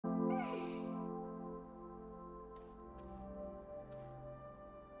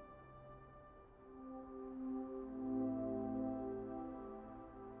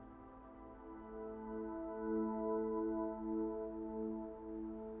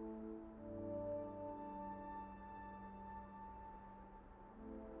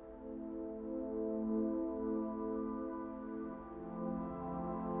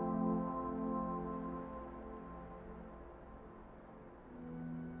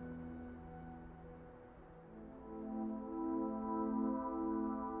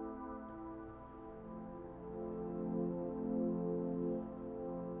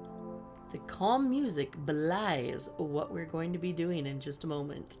calm music belies what we're going to be doing in just a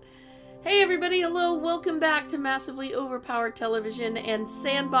moment. Hey everybody, hello, welcome back to Massively Overpowered Television and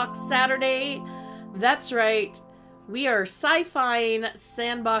Sandbox Saturday. That's right, we are sci-fiing,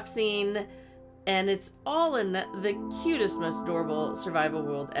 sandboxing, and it's all in the cutest, most adorable survival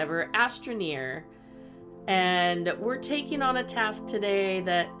world ever, Astroneer. And we're taking on a task today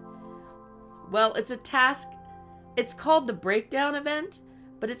that, well, it's a task, it's called the Breakdown event,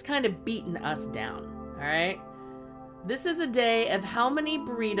 but it's kind of beaten us down, alright? This is a day of how many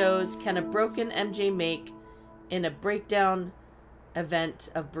burritos can a broken MJ make in a breakdown event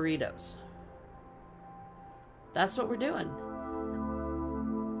of burritos. That's what we're doing.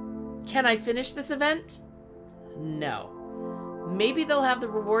 Can I finish this event? No. Maybe they'll have the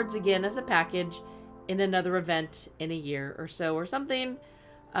rewards again as a package in another event in a year or so or something.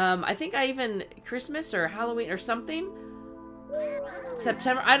 I think I even Christmas or Halloween or something.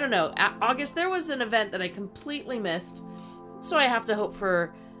 September, I don't know. August, there was an event that I completely missed. So I have to hope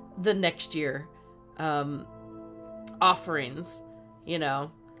for the next year offerings, you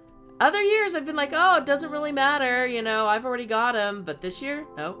know. Other years I've been like, oh, it doesn't really matter, you know, I've already got them. But this year,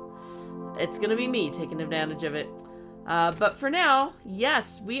 nope. It's gonna be me taking advantage of it. But for now,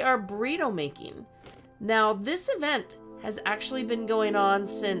 yes, we are burrito making. Now, this event has actually been going on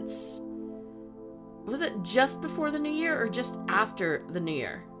since... Was it just before the new year or just after the new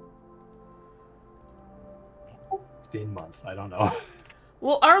year? It's been months. I don't know.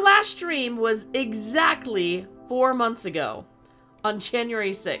 Well, our last stream was exactly 4 months ago on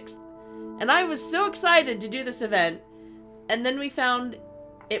January 6th. And I was so excited to do this event. And then we found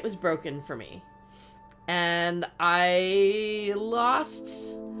it was broken for me. And I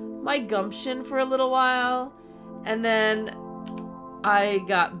lost my gumption for a little while. And then I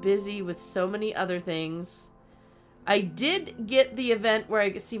got busy with so many other things. I did get the event where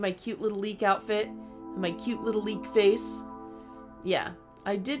I could see my cute little leek outfit and my cute little leek face. Yeah,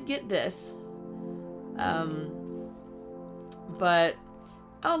 I did get this. But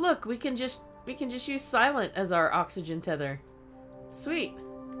oh look, we can just use silent as our oxygen tether. Sweet.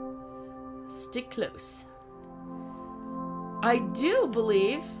 Stick close. I do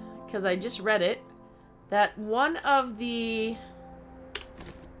believe, because I just read it, that one of the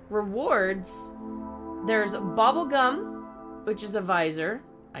rewards, there's bubble gum, which is a visor.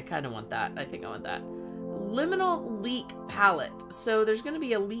 I kind of want that. I think I want that. Liminal leak palette. So there's going to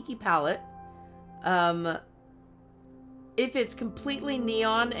be a leaky palette. If it's completely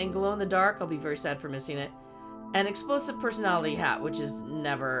neon and glow in the dark, I'll be very sad for missing it. An explosive personality hat, which is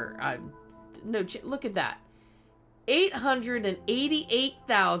never... look at that.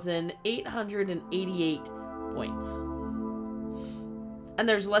 888,888 points. And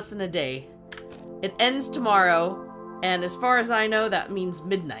there's less than a day. It ends tomorrow, and as far as I know, that means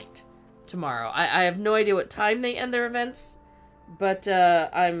midnight tomorrow. I have no idea what time they end their events, but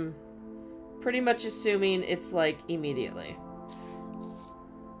I'm pretty much assuming it's like immediately.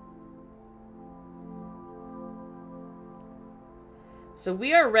 So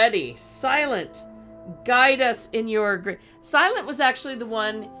we are ready. Silent, guide us in your... Silent was actually the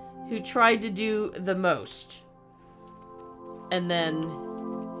one who tried to do the most. And then...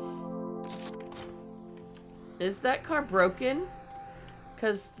 Is that car broken?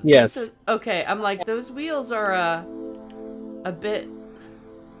 Because... Yes. Okay, I'm like, those wheels are a bit...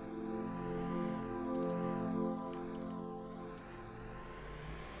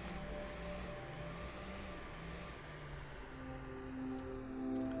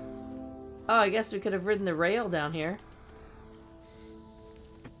 Oh, I guess we could have ridden the rail down here.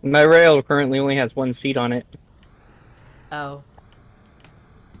 My rail currently only has one seat on it. Oh.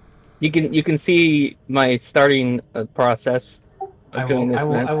 You can see my starting process. I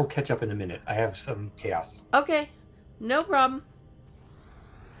will catch up in a minute. I have some chaos. Okay, no problem.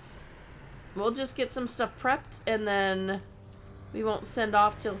 We'll just get some stuff prepped, and then we won't send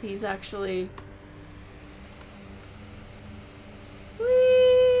off till he's actually... Whee!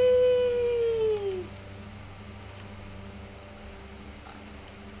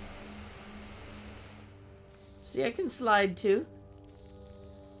 See, I can slide too.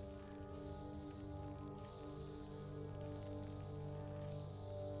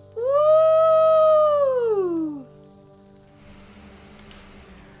 Woo!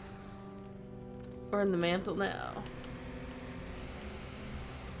 We're in the mantle now.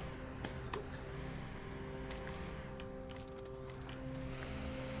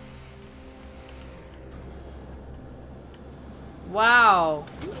 Wow.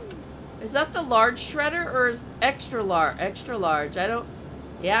 Is that the large shredder or is extra large? Extra large. I don't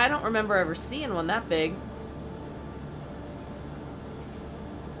remember ever seeing one that big.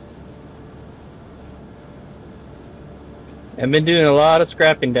 I've been doing a lot of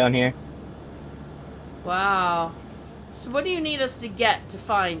scrapping down here. Wow. So what do you need us to get, to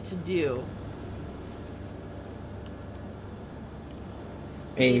find, to do?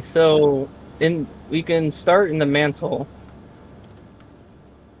 Okay, so we can start in the mantle.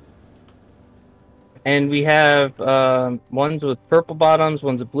 And we have ones with purple bottoms,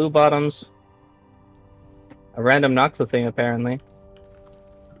 ones with blue bottoms. A random Noxel thing, apparently.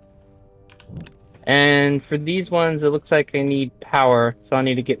 And for these ones, it looks like I need power, so I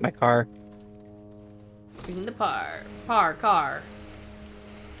need to get my car. In the car. Our car?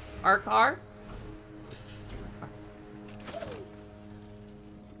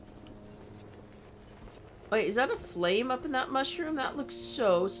 Wait, is that a flame up in that mushroom? That looks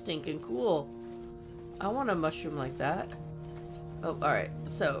so stinking cool. I want a mushroom like that. Oh, alright.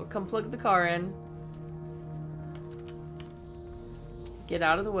 So, come plug the car in. Get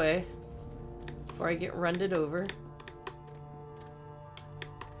out of the way before I get runned over.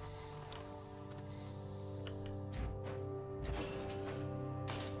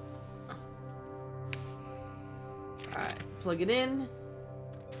 Alright, plug it in.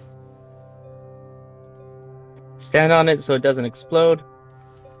 Stand on it so it doesn't explode.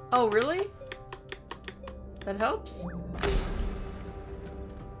 Oh, really? That helps?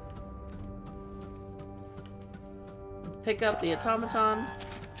 Pick up the automaton.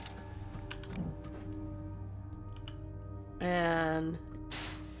 And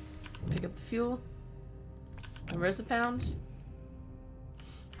pick up the fuel. And resipound.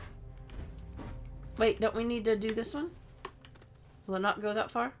 Wait, don't we need to do this one? Will it not go that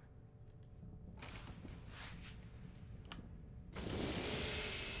far?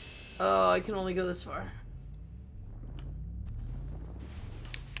 Oh, I can only go this far.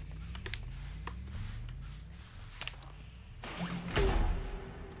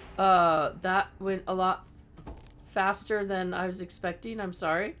 That went a lot faster than I was expecting. I'm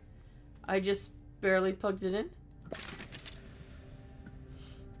sorry. I just barely plugged it in.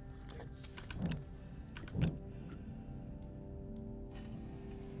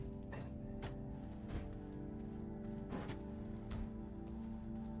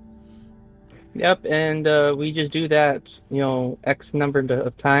 Yep, and we just do that, you know, X number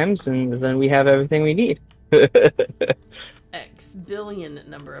of times, and then we have everything we need. X billion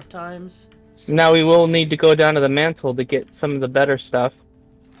number of times. Now we will need to go down to the mantle to get some of the better stuff.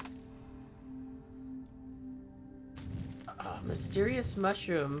 Mysterious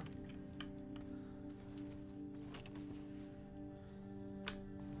mushroom.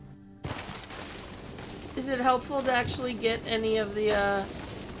 Is it helpful to actually get any of the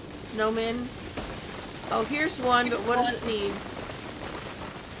snowmen? Oh, here's one, but what does it need?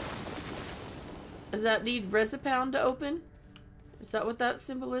 Does that need resipound to open? Is that what that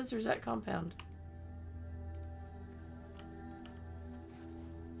symbol is, or is that compound?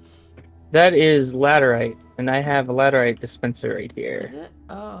 That is laterite, and I have a laterite dispenser right here. Is it?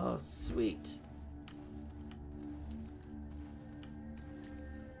 Oh, sweet.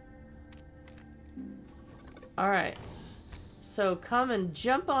 Alright. So come and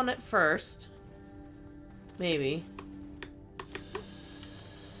jump on it first. Maybe.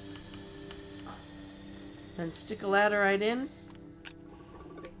 And stick a laterite in.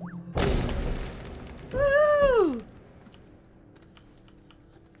 Woo!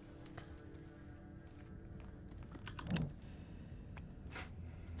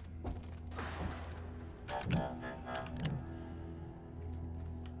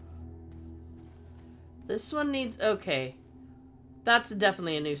 This one needs... Okay. That's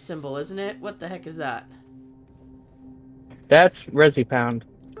definitely a new symbol, isn't it? What the heck is that? That's resipound.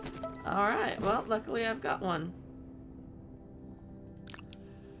 Alright, well, luckily I've got one.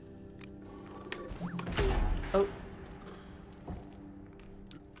 Oh.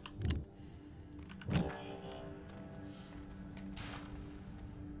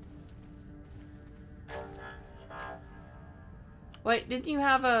 Wait, didn't you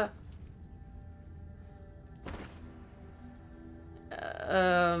have a...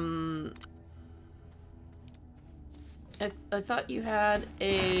 I thought you had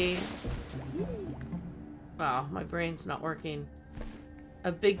a... Wow, my brain's not working.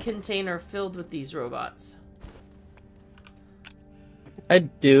 A big container filled with these robots. I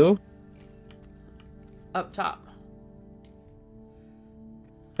do. Up top.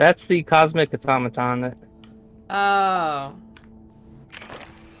 That's the cosmic automaton. That... Oh.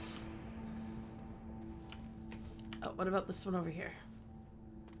 Oh, what about this one over here?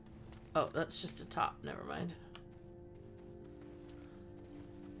 Oh, that's just a top. Never mind.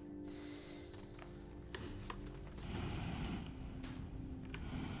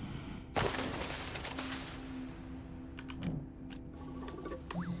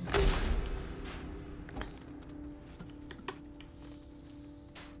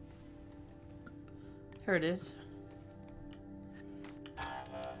 Here it is.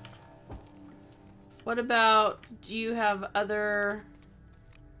 What about, do you have other,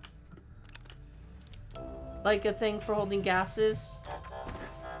 like a thing for holding gases?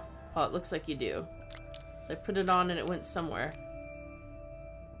 Oh, it looks like you do. So I put it on and it went somewhere.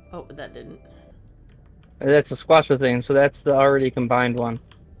 Oh, but that didn't. That's a squasher thing, so that's the already combined one.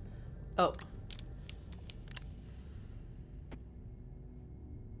 Oh.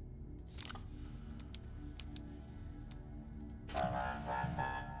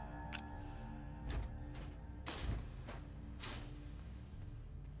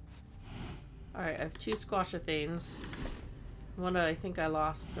 Alright, I have 2 squasher-thanes. One that I think I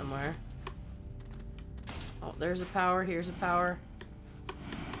lost somewhere. Oh, there's a power, here's a power.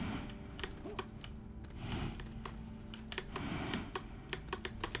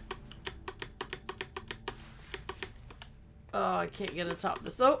 Oh, I can't get atop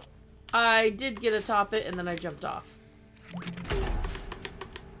this. Oh, I did get atop it and then I jumped off.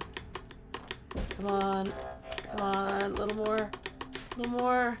 Come on. Come on, a little more. A little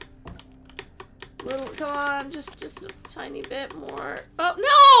more. Little, come on, just a tiny bit more. Oh,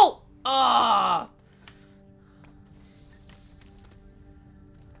 no! Ah!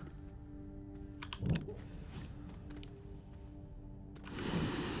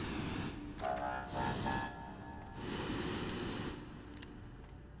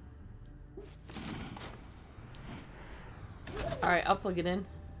 Alright, I'll plug it in.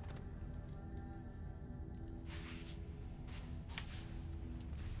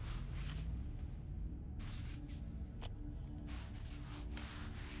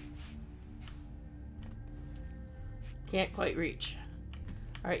 Can't quite reach.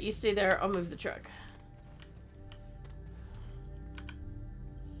 Alright, you stay there. I'll move the truck.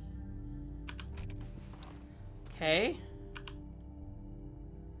 Okay.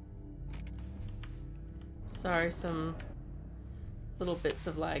 Sorry, some little bits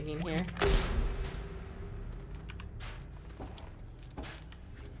of lagging here.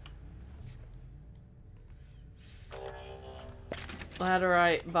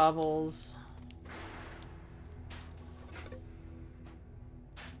 Laterite bubbles.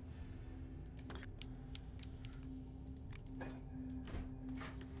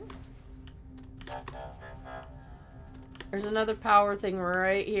 There's another power thing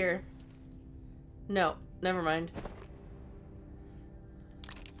right here. No, never mind.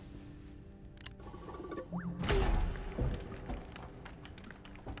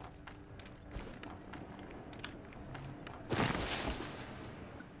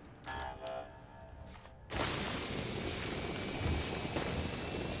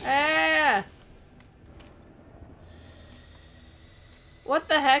 Ah! What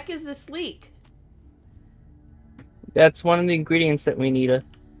the heck is this leak? That's one of the ingredients that we need.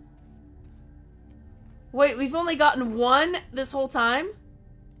 Wait, we've only gotten one this whole time?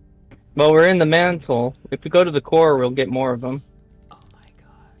 Well, we're in the mantle. If we go to the core, we'll get more of them. Oh my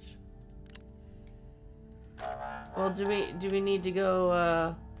gosh. Well, do we need to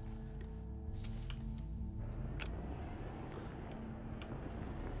go,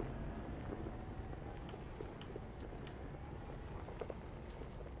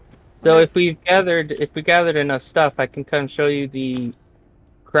 So if we gathered enough stuff, I can kind of show you the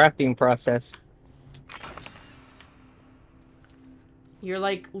crafting process. You're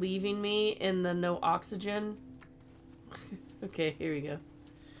like leaving me in the no oxygen? Okay, here we go.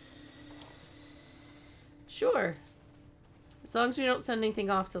 Sure. As long as we don't send anything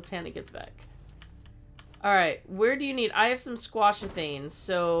off till Tana gets back. Alright, where do you need? I have some squashathanes,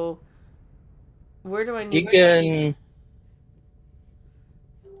 so where do I need? You can...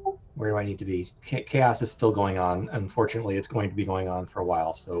 Where do I need to be? Chaos is still going on. Unfortunately, it's going to be going on for a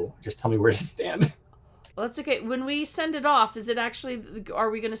while, so just tell me where to stand. Well, that's okay. When we send it off, is it actually... Are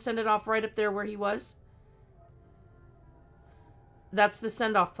we going to send it off right up there where he was? That's the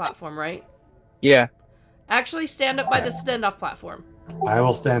send-off platform, right? Yeah. Actually, stand up by the send-off platform. I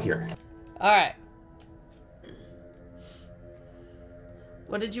will stand here. Alright.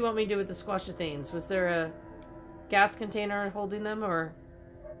 What did you want me to do with the squashathanes? Was there a gas container holding them, or...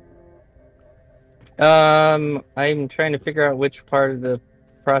 I'm trying to figure out which part of the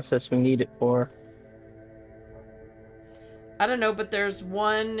process we need it for. I don't know, but there's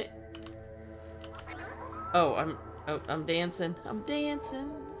one... Oh, I'm dancing. I'm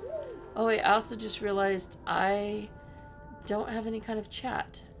dancing. Oh wait, I also just realized I don't have any kind of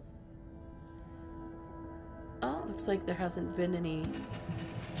chat. Oh, looks like there hasn't been any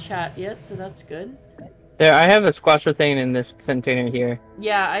chat yet, so that's good. There, I have a squasher thing in this container here.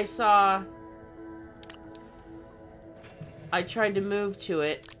 Yeah, I saw... I tried to move to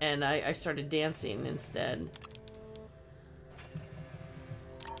it, and I started dancing instead.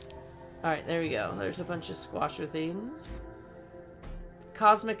 Alright, there we go. There's a bunch of squasher things.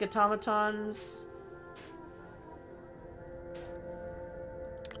 Cosmic automatons.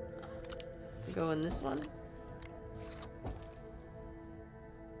 Go in this one.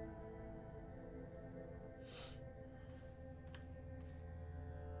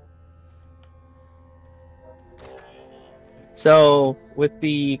 So, with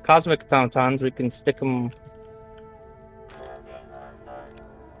the cosmic automatons, we can stick them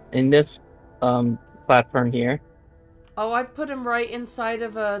in this platform here. Oh, I put him right inside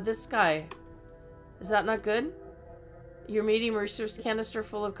of this guy. Is that not good? Your medium resource canister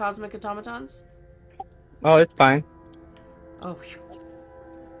full of cosmic automatons? Oh, it's fine. Oh, phew.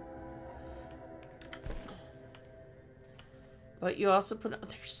 But you also put...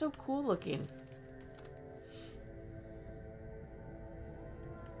 They're so cool looking.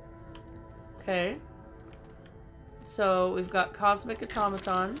 Okay. So, we've got cosmic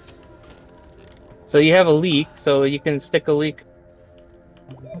automatons. So you have a leak, so you can stick a leak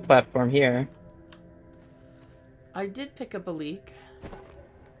platform here. I did pick up a leak.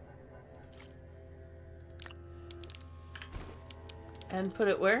 And put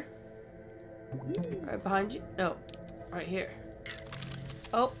it where? Right behind you? No. Right here.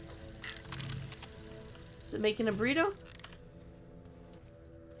 Oh. Is it making a burrito?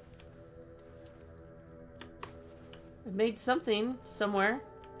 It made something somewhere.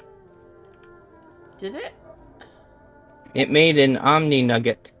 Did it? It made an Omni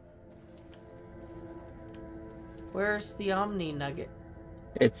Nugget. Where's the Omni Nugget?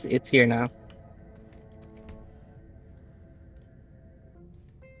 It's here now.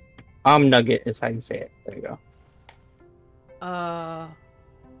 Nugget is how you say it. There you go. Oh,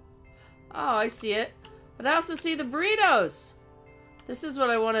 I see it. But I also see the burritos. This is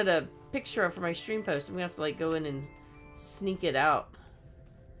what I wanted a picture of for my stream post. I'm gonna have to like go in and sneak it out.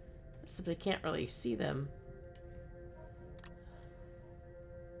 So they can't really see them.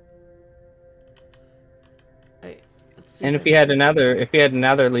 Wait, let's see. And if you had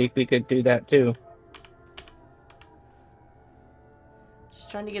another leak, we could do that too. Just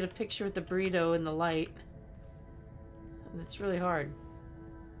trying to get a picture with the burrito in the light. And it's really hard.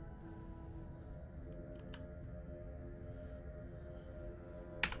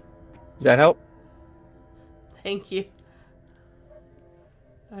 Does that help? Thank you.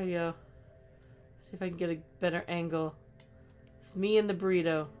 See if I can get a better angle. It's me and the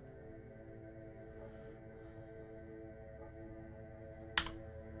burrito.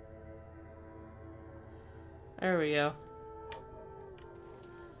 There we go.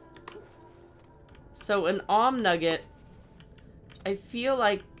 So an nugget, I feel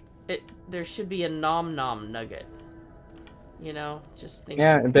like there should be a nom nom nugget. You know, just think.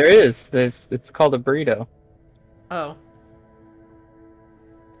 Yeah, there is. It's called a burrito. Oh.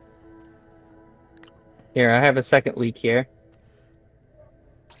 Here, I have a second leak here.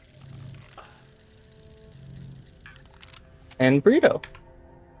 And burrito.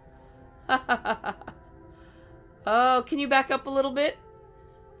 Oh, can you back up a little bit?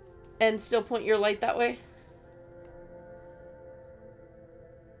 And still point your light that way?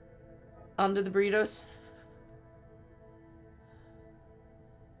 Onto the burritos?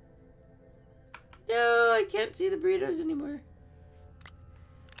 No, I can't see the burritos anymore.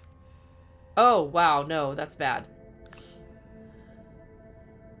 Oh, wow, no, that's bad.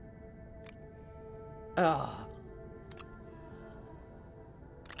 Oh.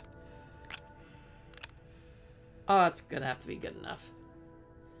 Oh, it's gonna have to be good enough.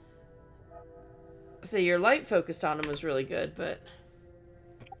 So your light focused on him was really good, but...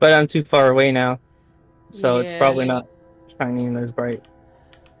 But I'm too far away now. So yeah. It's probably not shining as bright.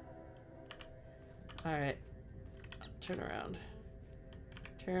 Alright. Turn around.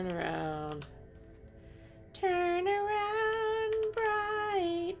 Turn around. Turn around,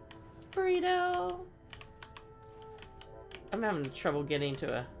 bright burrito. I'm having trouble getting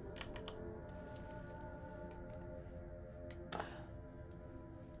to a...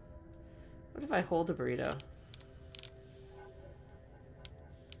 What if I hold a burrito?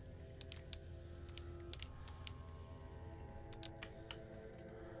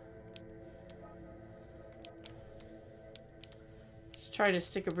 Just trying to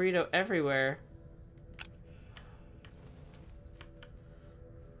stick a burrito everywhere.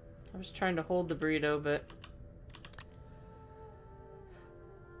 I was trying to hold the burrito, but...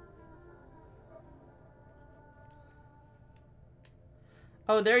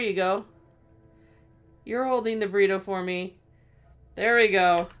 Oh, there you go. You're holding the burrito for me. There we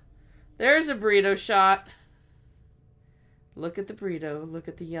go. There's a burrito shot. Look at the burrito. Look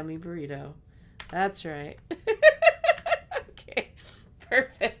at the yummy burrito. That's right. Okay.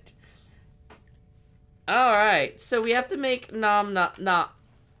 Perfect. All right. So we have to make nuggets.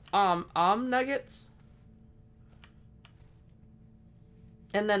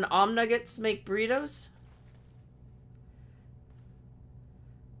 And then nuggets make burritos?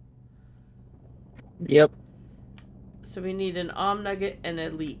 Yep. So we need an nugget and a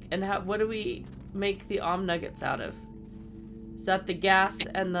leek. And what do we make the nuggets out of? Is that the gas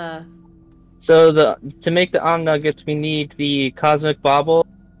and the... So to make the nuggets, we need the cosmic bauble,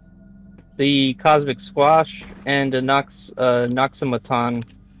 the cosmic squash, and a noxamaton.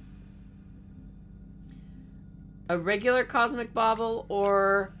 A regular cosmic bauble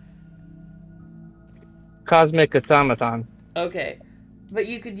or... Cosmic automaton. Okay. But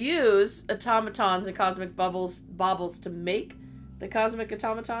you could use automatons and cosmic baubles to make the cosmic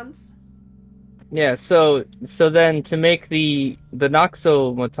automatons? Yeah, so then to make the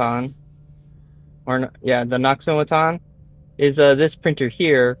noxamaton, the noxamaton is this printer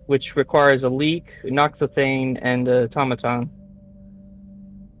here, which requires a leek, noxothane, and a automaton.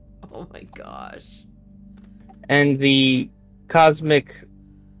 Oh my gosh. And the cosmic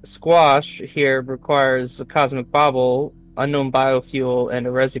squash here requires a cosmic bauble, unknown biofuel, and a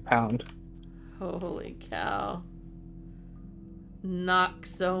resipound. Holy cow.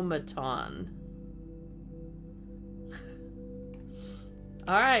 Noxomaton.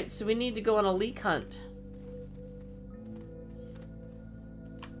 Alright, so we need to go on a leek hunt.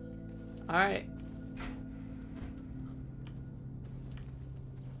 Alright.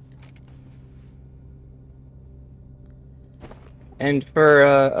 And for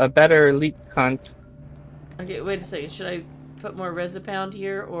a better leek hunt... Okay, wait a second. Should I put more resipound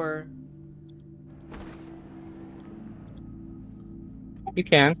here, or... You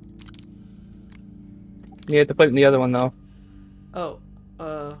can. You have to put it in the other one, though. Oh,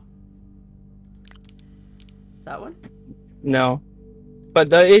 that one? No.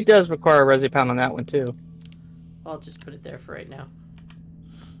 But it does require a resipound on that one, too. I'll just put it there for right now.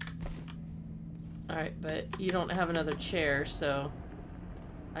 Alright, but you don't have another chair, so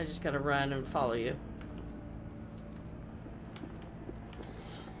I just gotta run and follow you.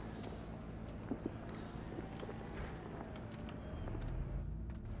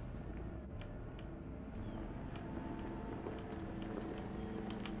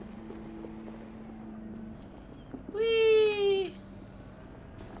 Whee!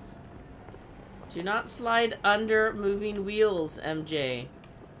 Do not slide under moving wheels, MJ.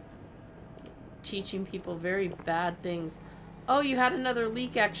 Teaching people very bad things. Oh, you had another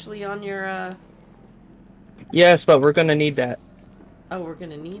leak actually on your, Yes, but we're gonna need that. Oh, we're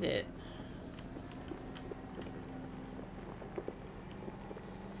gonna need it.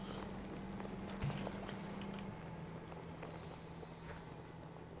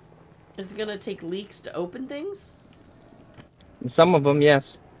 Is it gonna take leaks to open things? Some of them,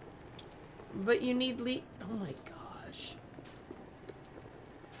 yes. But you need leak. Oh my gosh.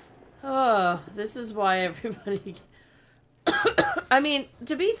 Oh, this is why everybody... I mean,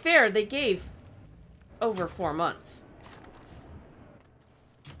 to be fair, they gave over 4 months.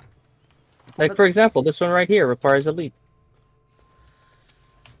 Like, for example, this one right here requires a leak.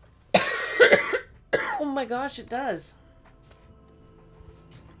 Oh my gosh, it does.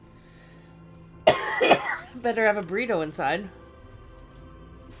 Better have a burrito inside.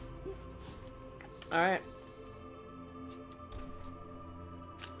 Alright.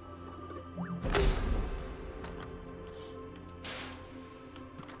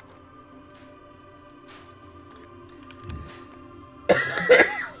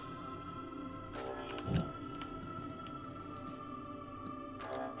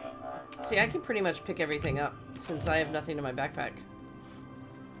 See, I can pretty much pick everything up since I have nothing in my backpack.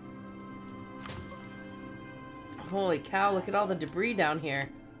 Holy cow, look at all the debris down here.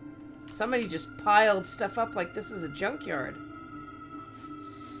 Somebody just piled stuff up like this is a junkyard.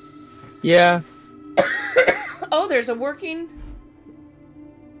 Yeah. Oh, there's a working...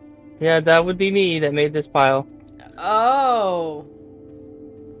 Yeah, that would be me that made this pile. Oh.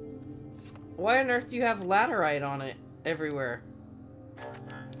 Why on earth do you have laterite on it everywhere?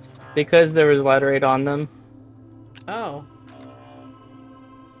 Because there was laterite on them. Oh.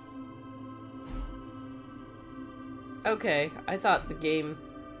 Okay, I thought the game...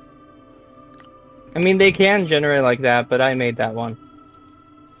 I mean, they can generate like that, but I made that one.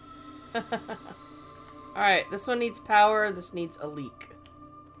 Alright, this one needs power, this needs a leak.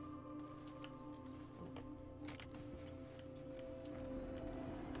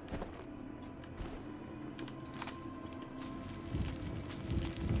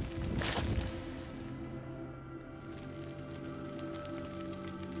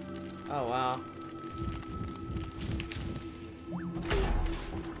 Oh, wow.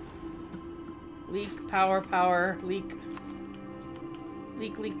 Leak, power, leak.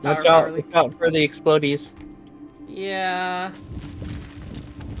 Leak, power, leak. Watch out for the explodies. Yeah.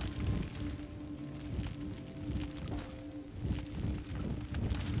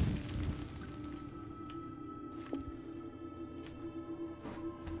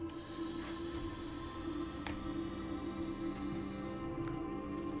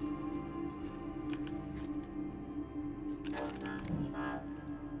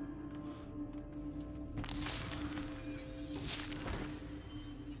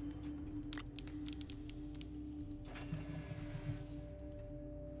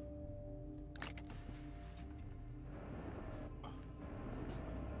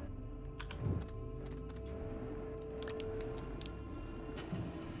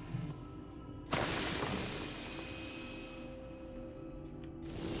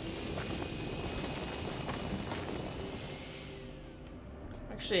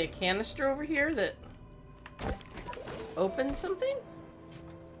 Actually, a canister over here that opens something?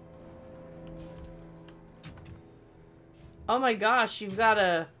 Oh my gosh, you've got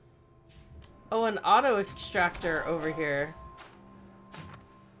a... Oh, an auto extractor over here.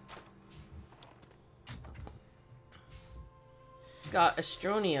 It's got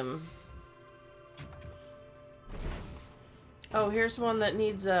astronium. Oh, here's one that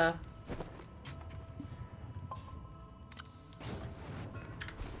needs a...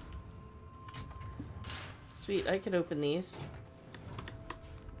 Sweet, I could open these.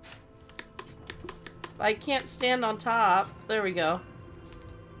 I can't stand on top. There we go.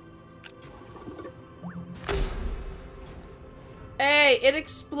 Hey, it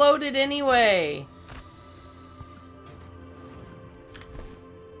exploded anyway.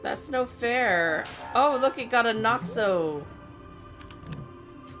 That's no fair. Oh, look, it got a Noxo.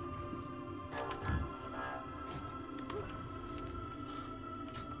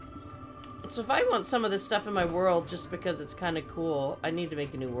 So if I want some of this stuff in my world just because it's kind of cool, I need to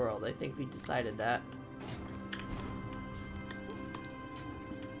make a new world. I think we decided that.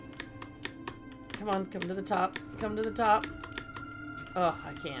 Come on, come to the top. Come to the top. Oh,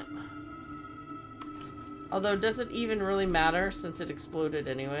 I can't. Although, does it even really matter since it exploded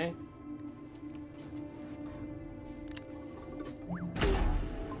anyway?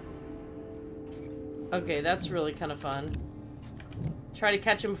 Okay, that's really kind of fun. Try to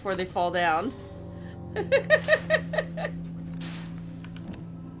catch them before they fall down. Alright,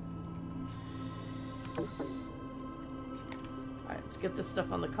 let's get this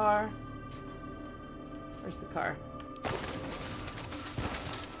stuff on the car. Where's the car?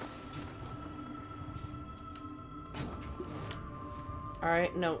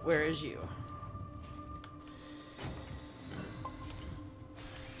 Alright, no, where is you?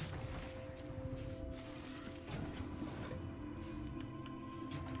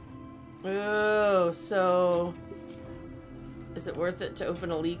 Oh, so... Is it worth it to open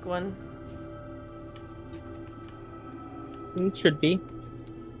a leak one? It should be.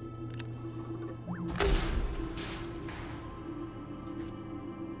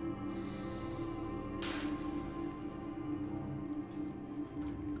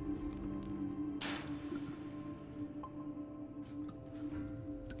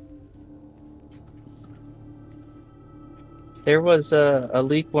 There was a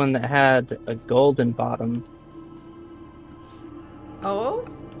leak one that had a golden bottom. Oh?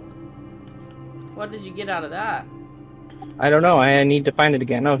 What did you get out of that? I don't know. I need to find it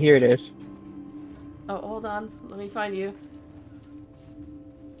again. Oh, here it is. Oh, hold on. Let me find you.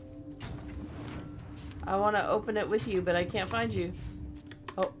 I want to open it with you, but I can't find you.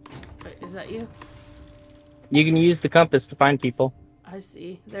 Oh, wait, is that you? You can use the compass to find people. I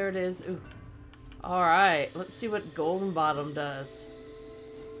see. There it is. Ooh. Alright, let's see what Golden Bottom does.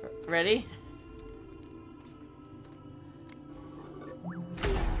 Ready?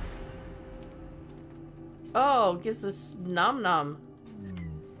 Oh, gives us nom nom.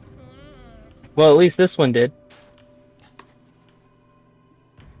 Well, at least this one did.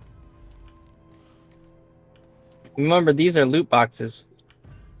 Remember, these are loot boxes.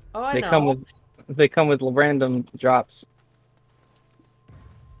 Oh, I know. They come with random drops.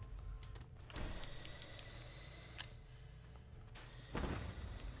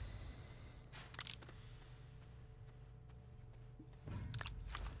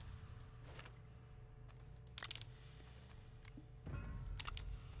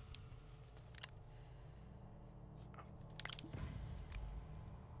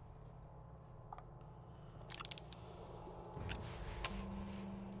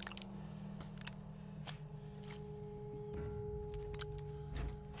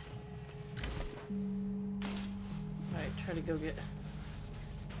 try to go get...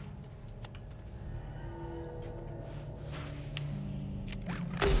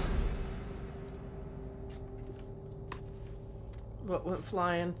 What went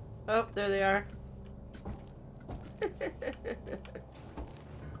flying? Oh, there they are.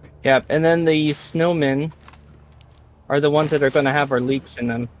 Yep, and then the snowmen are the ones that are going to have our leaks in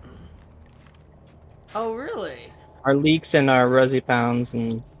them. Oh, really? Our leaks and our resi pounds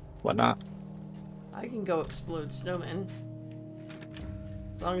and whatnot. I can go explode snowmen.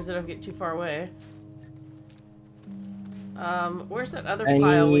 As long as I don't get too far away. Where's that other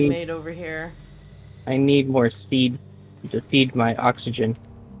pile we made over here? I need more seed to feed my oxygen.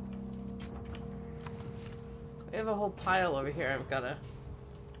 We have a whole pile over here I've gotta...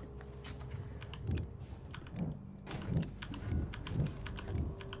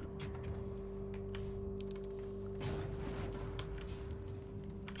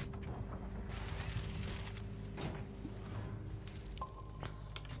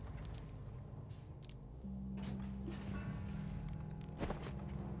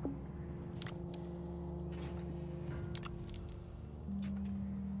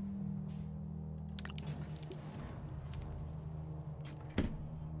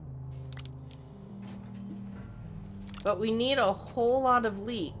 But we need a whole lot of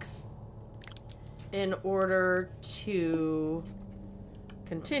leaks in order to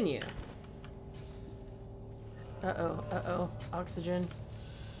continue. Uh-oh, uh-oh. Oxygen.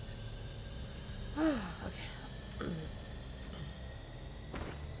 Okay.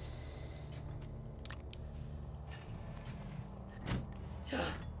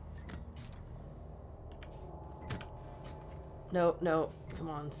 No, no. Come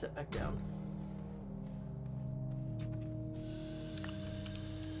on, sit back down.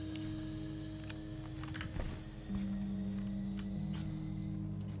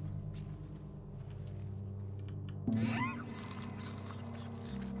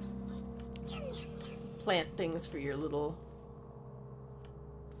 Plant things for your little...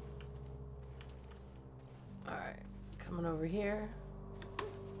 Alright, coming over here.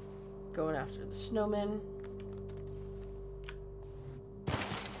 Going after the snowmen.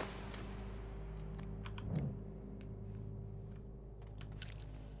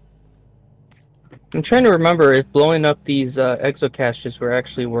 I'm trying to remember if blowing up these exocaches were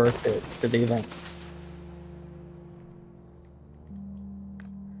actually worth it for the event.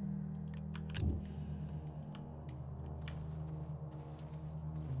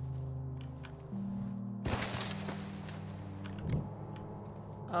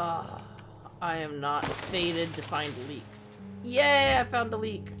 I am not fated to find leaks. Yay, I found a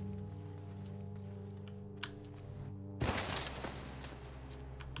leak.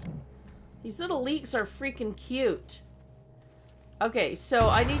 These little leaks are freaking cute. Okay, so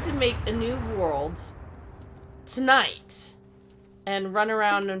I need to make a new world tonight and run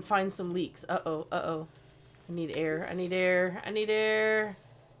around and find some leaks. Uh-oh, uh-oh. I need air, I need air, I need air.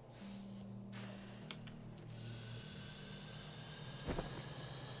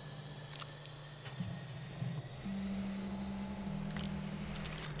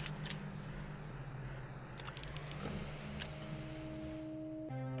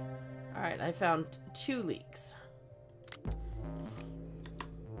 Alright, I found 2 leaks.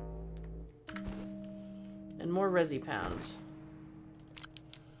 And more resi pound.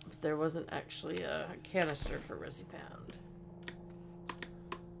 But there wasn't actually a canister for resi pound.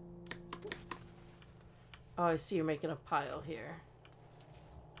 Oh, I see you're making a pile here.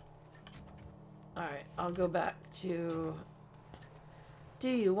 Alright, I'll go back to... Do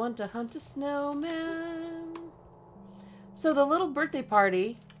you want to hunt a snowman? So the little birthday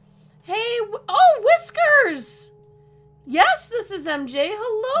party... Hey, oh, Whiskers! Yes, this is MJ.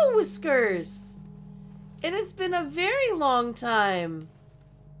 Hello, Whiskers. It has been a very long time.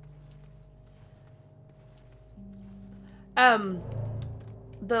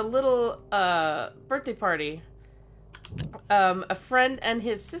 The little, birthday party, a friend and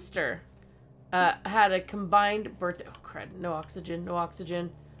his sister, had a combined birthday. Oh, crud. No oxygen, no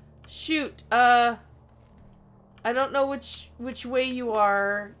oxygen. Shoot, I don't know which way you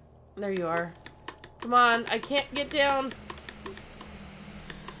are. There you are. Come on, I can't get down.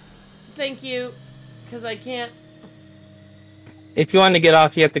 Thank you, because I can't. If you want to get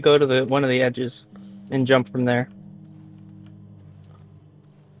off, you have to go to one of the edges and jump from there.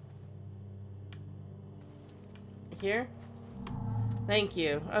 Here? Thank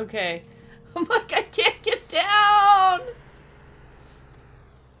you. Okay. I'm like, I can't get down!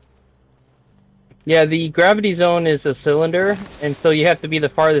 Yeah, the gravity zone is a cylinder, and so you have to be the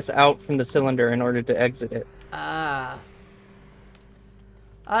farthest out from the cylinder in order to exit it. Ah.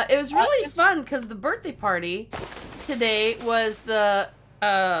 It was really fun because the birthday party today was the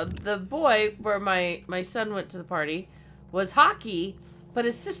boy where my son went to the party was hockey, but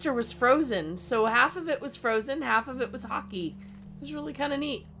his sister was frozen. So half of it was frozen, half of it was hockey. It was really kind of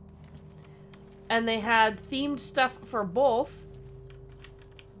neat. And they had themed stuff for both.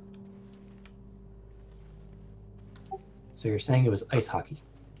 So you're saying it was ice hockey?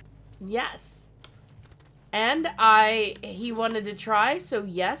 Yes. And he wanted to try, so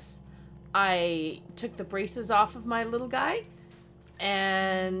yes, I took the braces off of my little guy.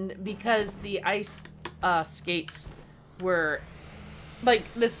 And because the ice skates were like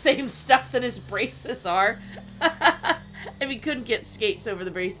the same stuff that his braces are, and we couldn't get skates over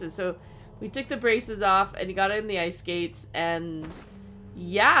the braces, so we took the braces off and he got in the ice skates, and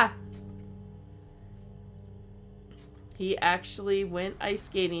yeah. He actually went ice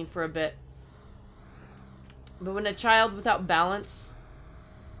skating for a bit. But when a child without balance,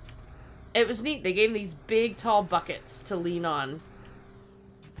 it was neat. They gave him these big, tall buckets to lean on,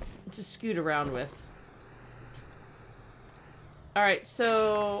 to scoot around with. Alright,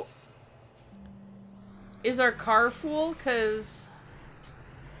 so is our car full? Because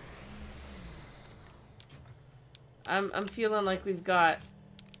I'm feeling like we've got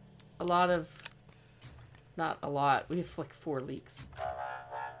a lot of... Not a lot. We have like 4 leaks.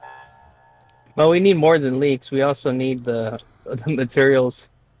 Well, we need more than leaks. We also need the materials.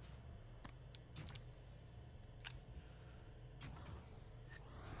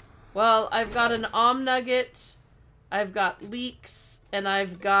 Well, I've got an nugget, I've got leeks, and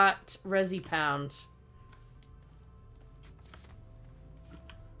I've got Resi Pound.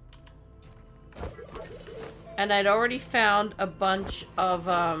 And I'd already found a bunch of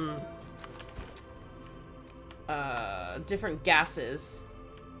different gases.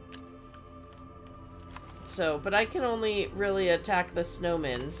 So, but I can only really attack the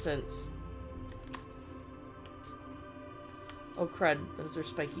snowmen since... Oh crud, those are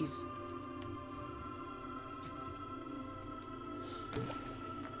spikies.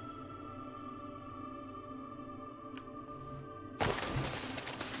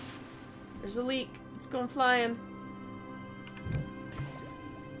 There's a leak. It's going flying.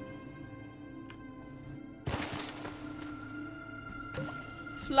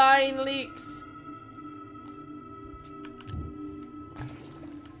 Flying leaks.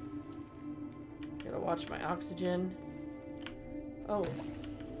 Gotta watch my oxygen. Oh.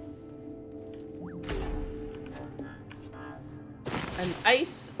 An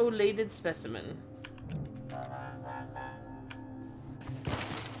ice-olated specimen.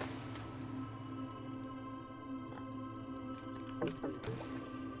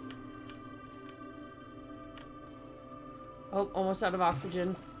 Oh, almost out of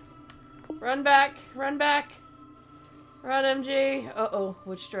oxygen. Run back! Run back! Run, MG! Uh-oh,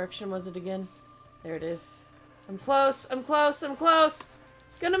 which direction was it again? There it is. I'm close, I'm close, I'm close!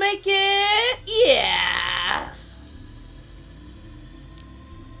 Gonna make it! Yeah!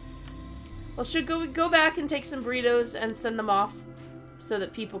 Well, should go back and take some burritos and send them off so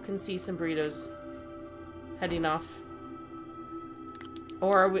that people can see some burritos heading off.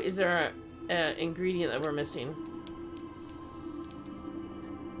 Or is there an ingredient that we're missing?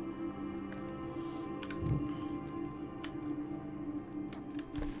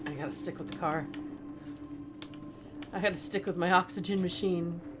 I gotta stick with the car. I gotta stick with my oxygen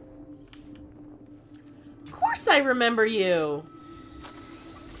machine. Of course I remember you!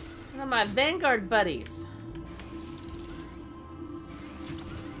 One of my Vanguard buddies.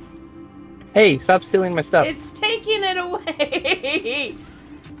 Hey, stop stealing my stuff. It's taking it away!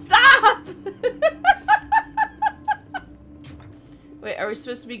 Stop! Wait, are we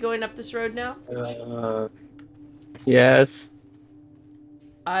supposed to be going up this road now? Yes.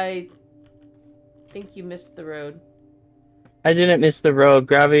 I think you missed the road. I didn't miss the road.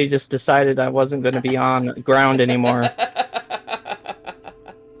 Gravity just decided I wasn't going to be on ground anymore. Look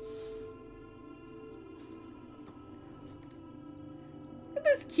at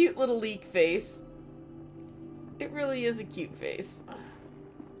this cute little leak face. It really is a cute face.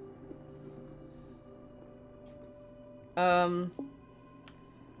 Uh-oh,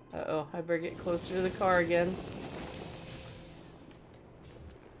 I better get closer to the car again.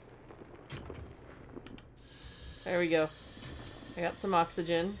 There we go. I got some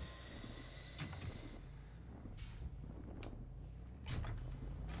oxygen.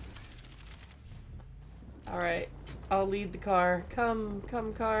 Alright, I'll lead the car. Come,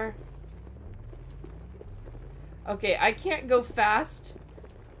 car. Okay, I can't go fast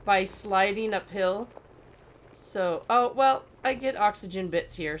by sliding uphill. So, oh, well, I get oxygen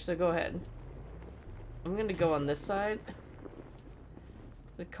bits here, so go ahead. I'm gonna go on this side.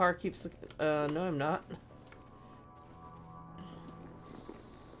 The car keeps... no, I'm not.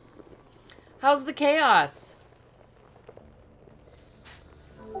 How's the chaos?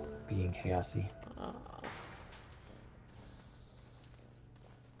 Being chaosy.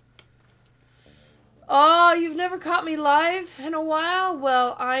 Oh, you've never caught me live in a while?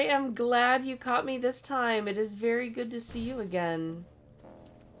 Well, I am glad you caught me this time. It is very good to see you again.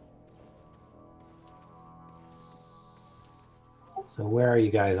 So where are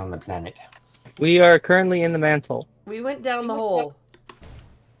you guys on the planet? We are currently in the mantle. We went down the hole.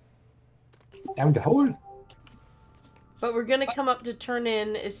 Down the hole? But we're gonna come up to turn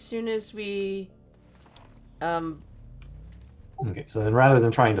in as soon as we... Okay, so then rather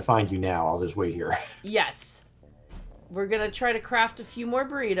than trying to find you now, I'll just wait here. Yes. We're gonna try to craft a few more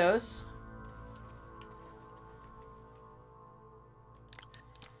burritos.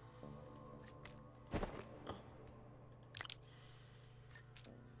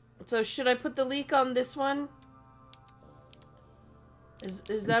 So should I put the leak on this one?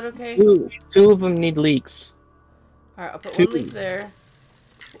 Is that okay? Two of them need leaks. Alright, I'll put one leak there.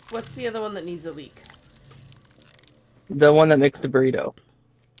 What's the other one that needs a leak? The one that makes the burrito.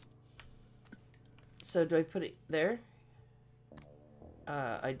 So do I put it there?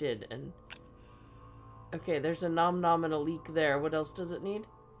 I did, and... Okay, there's a nom nom and a leak there. What else does it need?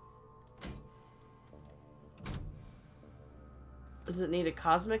 Does it need a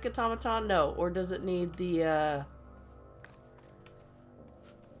cosmic automaton? No. Or does it need the,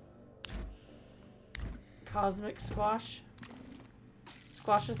 cosmic squash?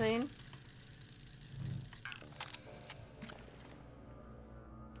 Squash-a-thane?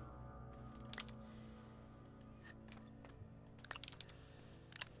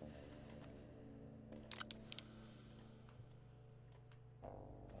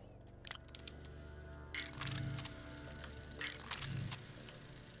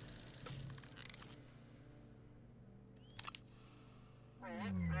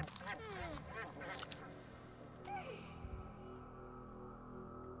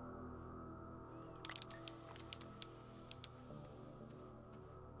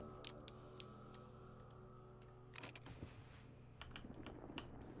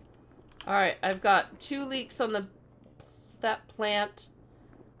 Alright, I've got 2 leaks on that plant.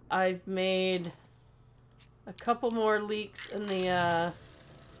 I've made a couple more leaks in the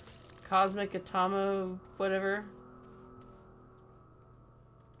cosmic atomo whatever.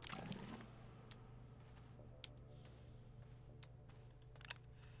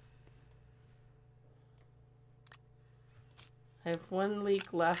 I have 1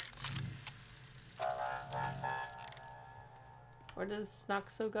 leak left. Where does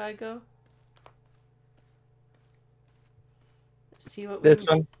Noxo guy go? See what This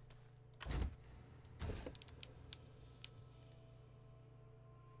one.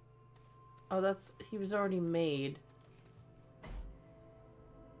 Oh, he was already made.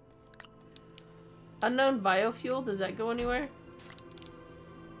 Unknown biofuel, does that go anywhere?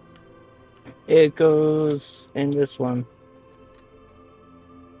 It goes in this one.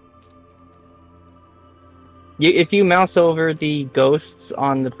 If you mouse over the ghosts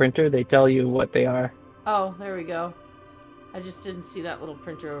on the printer, they tell you what they are. Oh, there we go. I just didn't see that little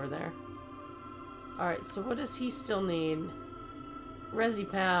printer over there. Alright, so what does he still need? Resi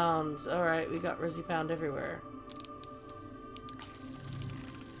pounds. Alright, we got Resi pound everywhere.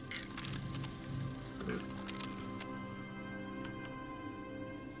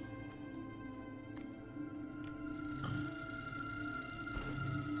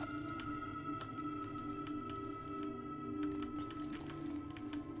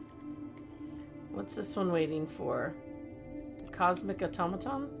 What's this one waiting for? Cosmic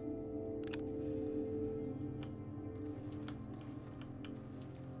automaton?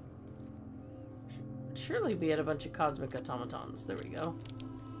 Surely we had a bunch of cosmic automatons. There we go.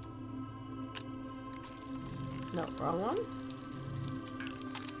 No, wrong one.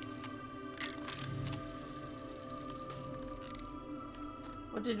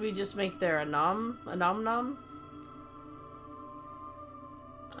 What did we just make there? A nom? A nom nom?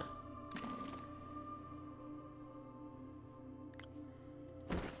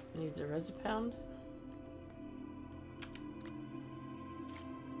 Needs a Resi pound.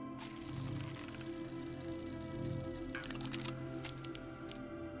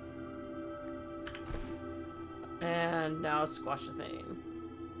 And now squash a thing.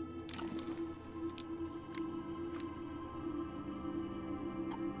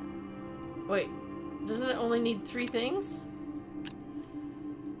 Wait, doesn't it only need 3 things?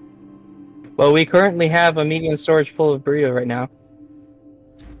 Well, we currently have a medium storage full of burrito right now.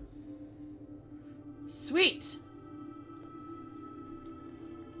 Sweet.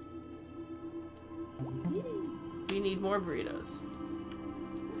 need more burritos.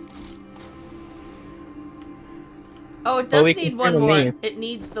 Oh, it does need one more. It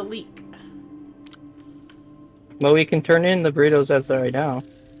needs the leek. Well, we can turn in the burritos as they are right now.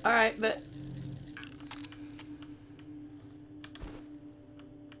 Alright, but...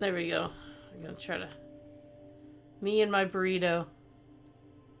 There we go. I'm gonna try to... Me and my burrito.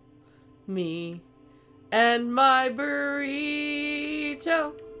 Me and my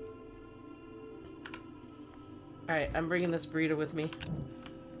burrito. Alright, I'm bringing this burrito with me.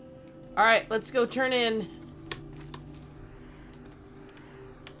 Alright, let's go turn in.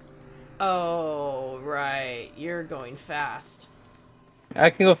 Oh, right. You're going fast. I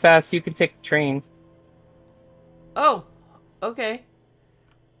can go fast. You can take the train. Oh, okay.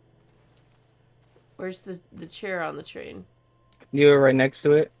 Where's the chair on the train? You were right next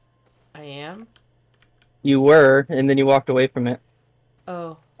to it. I am? You were, and then you walked away from it.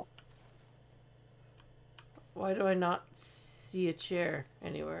 Oh. Why do I not see a chair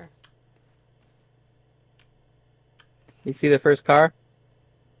anywhere? You see the first car?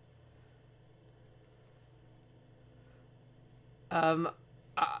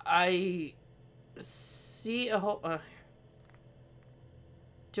 I see a whole...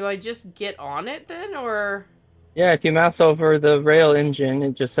 do I just get on it then, or...? Yeah, if you mouse over the rail engine,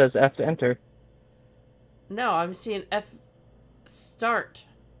 it just says F to enter. No, I'm seeing F start.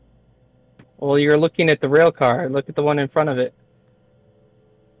 Well, you're looking at the rail car. Look at the one in front of it.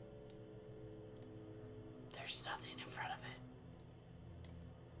 There's nothing in front of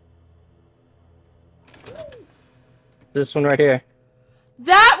it. This one right here.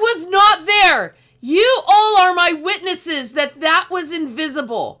 That was not there! You all are my witnesses that that was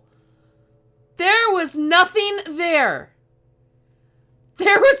invisible. There was nothing there.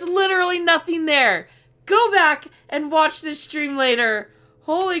 There was literally nothing there. Go back and watch this stream later.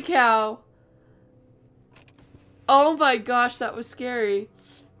 Holy cow. Oh my gosh, that was scary.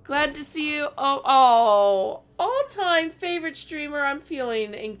 Glad to see you. Oh, all-time favorite streamer. I'm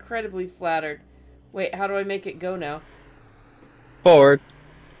feeling incredibly flattered. Wait, how do I make it go now? Forward.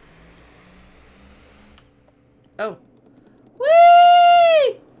 Oh.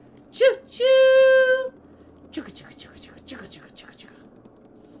 Whee! Choo choo! Chugga chugga chugga chugga chugga chugga chugga chugga.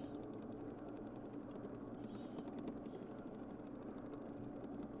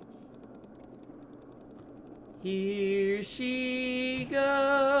 Here she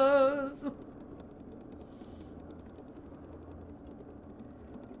goes.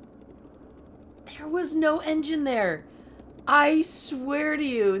 There was no engine there. I swear to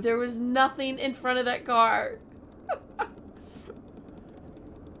you, there was nothing in front of that car.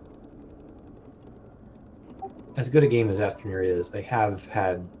 As good a game as Astroneer is, they have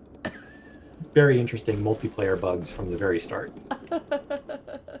had very interesting multiplayer bugs from the very start.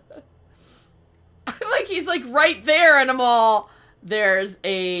 Like he's like right there and I'm all, there's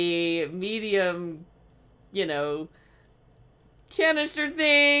a medium, you know, canister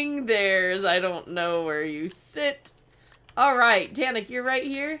thing. There's, I don't know where you sit. All right, Danik, you're right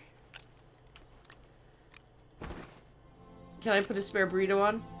here. Can I put a spare burrito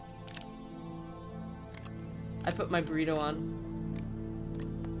on? I put my burrito on.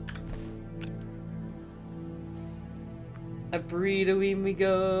 A burrito-y me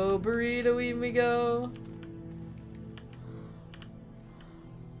go, burrito-y me go.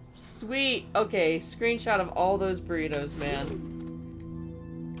 Sweet. Okay, screenshot of all those burritos, man.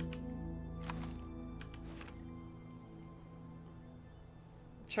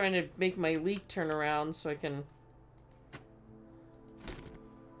 Trying to make my leak turn around so I can...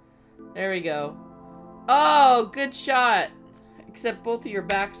 There we go. Oh, good shot. Except both of your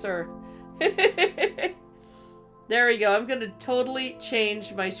backs are... There we go. I'm gonna totally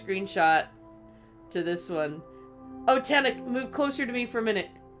change my screenshot to this one. Oh, Tanik, move closer to me for a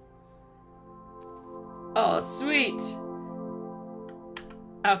minute. Oh, sweet.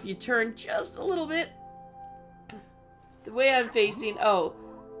 Now, if you turn just a little bit. The way I'm facing... Oh.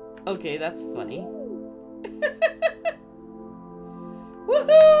 Okay, that's funny.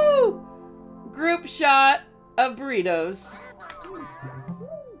 Woohoo! Group shot of burritos.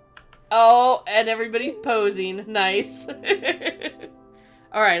 Oh, and everybody's posing. Nice.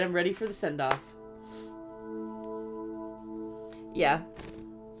 Alright, I'm ready for the send-off. Yeah.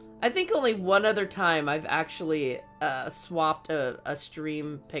 I think only one other time I've actually swapped a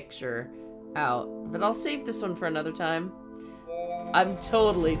stream picture out. But I'll save this one for another time. I'm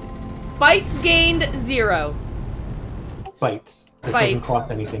totally... Bites gained 0. Bites. It doesn't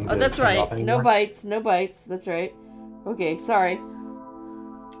cost anything to that's send right. off anymore. No bites. No bites. That's right. Okay, sorry.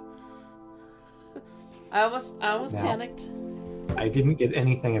 I almost Now, panicked. I didn't get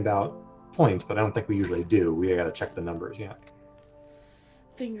anything about points, but I don't think we usually do. We gotta check the numbers, yeah.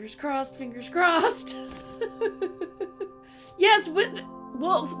 Fingers crossed, fingers crossed. Yes,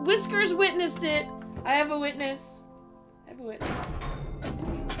 well, Whiskers witnessed it. I have a witness. I have a witness.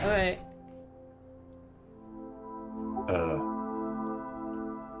 Alright.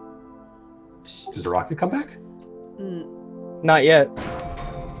 Did the rocket come back? Not yet.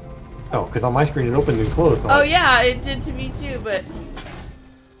 Oh, because on my screen it opened and closed. Oh yeah, it did to me too, but...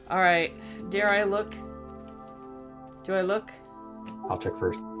 Alright, dare I look? Do I look? I'll check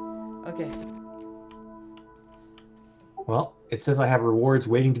first. Okay. Well, it says I have rewards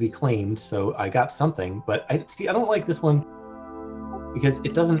waiting to be claimed, so I got something, but I don't like this one because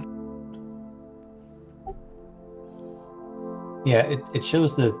it doesn't... Yeah, it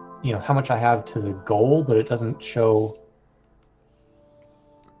shows the, you know, how much I have to the goal, but it doesn't show...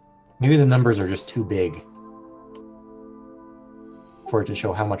 Maybe the numbers are just too big for it to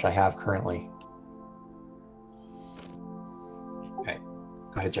show how much I have currently. Okay,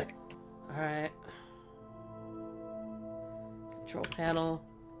 go ahead, check. Alright. Control panel.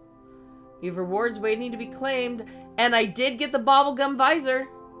 You have rewards waiting to be claimed, and I did get the bubblegum visor.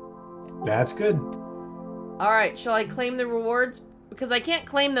 That's good. Alright, shall I claim the rewards? Because I can't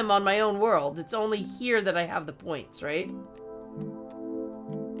claim them on my own world. It's only here that I have the points, right?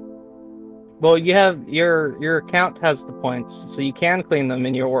 Well, you have your account has the points, so you can claim them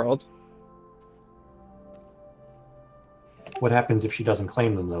in your world. What happens if she doesn't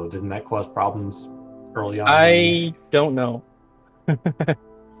claim them, though? Didn't that cause problems early on? I don't know.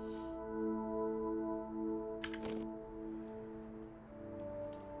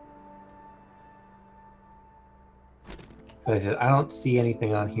 As I said, I don't see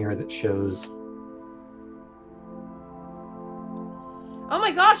anything on here that shows Oh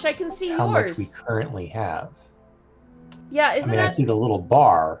my gosh, I can see how yours. much we currently have. Yeah, isn't I see the little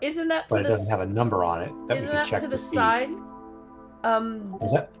bar, isn't that to but it doesn't have a number on it that we isn't can that check to the see. side?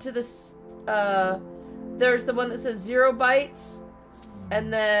 Is that? To this there's the one that says 0 bytes,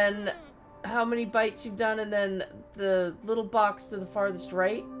 and then how many bytes you've done, and then the little box to the farthest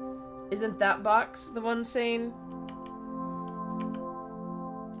right. Isn't that box the one saying?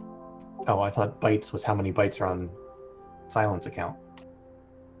 Oh, I thought bytes was how many bytes are on Silence account.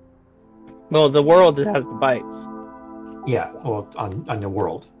 Well, the world has the bytes. Yeah, well, on the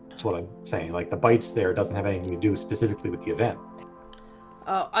world. That's what I'm saying. Like, the bytes there doesn't have anything to do specifically with the event.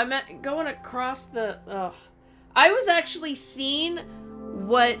 Oh, I meant going across the... I was actually seeing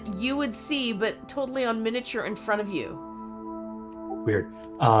what you would see, but totally on miniature in front of you. Weird.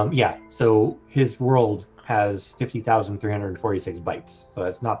 Yeah, so his world has 50,346 bytes. So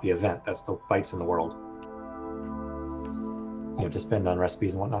that's not the event, that's the bytes in the world. You know, to spend on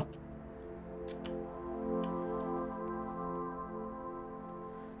recipes and whatnot.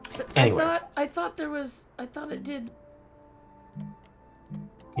 But Anyway. I thought it did...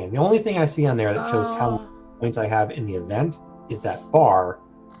 Yeah, the only thing I see on there that shows how many points I have in the event is that bar,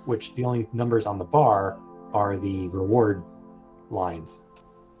 which the only numbers on the bar are the reward lines.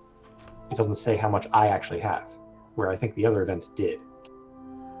 It doesn't say how much I actually have, where I think the other events did.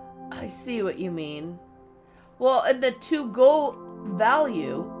 I see what you mean. Well, and the to-go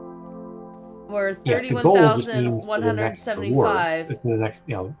value were Yeah, to goal just means to the next 31,175. reward. It's the next,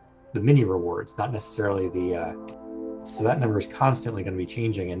 you know, the mini rewards, not necessarily the... So that number is constantly going to be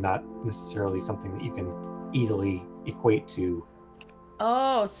changing and not necessarily something that you can easily equate to.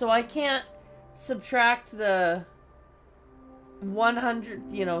 Oh, so I can't subtract the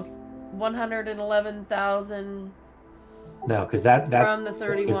 100, you know, 111,000. No, because that's from the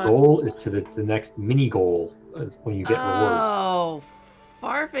 31. The goal is to the next mini goal when you get rewards. Oh,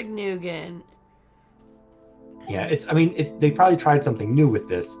 Farfignugan. Yeah, they probably tried something new with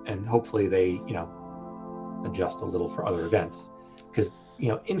this, and hopefully they, you know, adjust a little for other events, because, you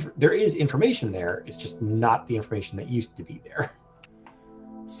know, there is information there. It's just not the information that used to be there.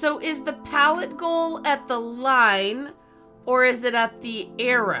 So is the pallet goal at the line, or is it at the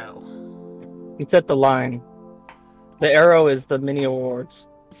arrow? It's at the line. The arrow is the mini awards.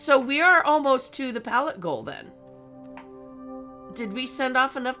 So we are almost to the pallet goal then. Did we send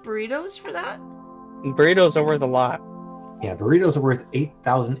off enough burritos for that? Burritos are worth a lot. Yeah, burritos are worth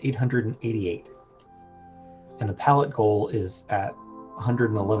 8,888. And the pallet goal is at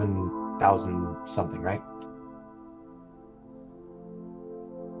 111,000 something, right?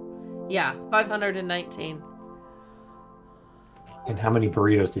 Yeah, 519. And how many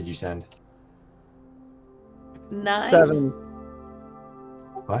burritos did you send? 9? 7.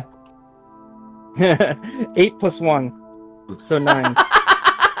 What? 8 plus 1. So 9.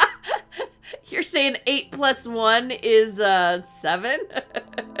 You're saying 8 plus 1 is 7?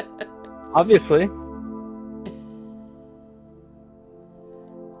 Obviously.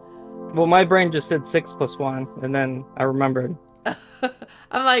 Well, my brain just did 6 plus 1, and then I remembered.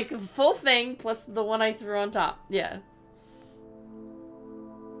 I'm like, full thing plus the one I threw on top. Yeah.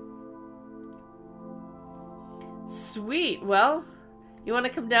 Sweet. Well, you want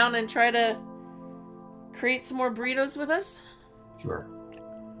to come down and try to create some more burritos with us? Sure.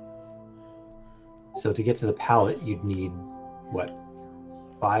 So to get to the pallet, you'd need, what,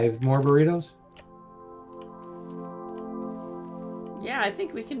 5 more burritos? Yeah, I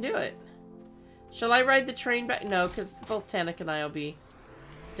think we can do it. Shall I ride the train back? No, because both Tanik and I will be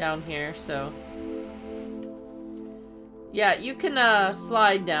down here, so... Yeah, you can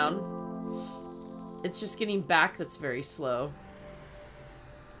slide down. It's just getting back that's very slow.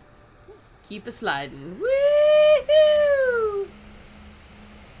 Keep a sliding. Woohoo!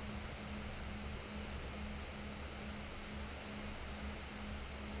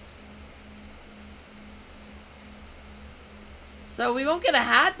 So we won't get a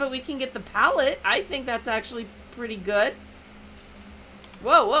hat, but we can get the pallet. I think that's actually pretty good.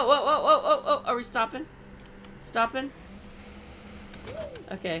 Whoa, whoa, whoa, whoa, whoa, whoa, whoa. Are we stopping? Stopping?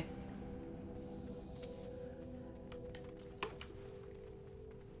 Okay.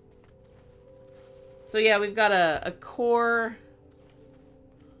 So yeah, we've got a core.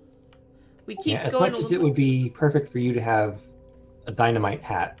 We keep as going. Much as it would be perfect for you to have a dynamite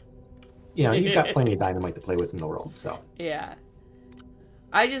hat, you know, you've got plenty of dynamite to play with in the world, so. Yeah.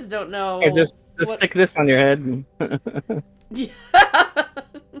 I just don't know. Yeah, just stick this on your head. Yeah.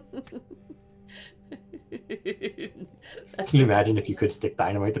 Can you imagine if you could stick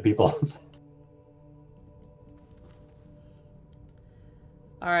dynamite to people?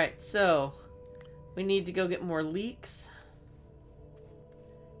 Alright, so we need to go get more leeks.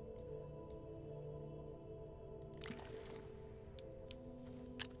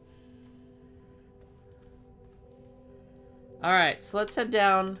 Alright, so let's head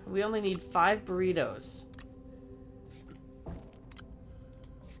down. We only need 5 burritos.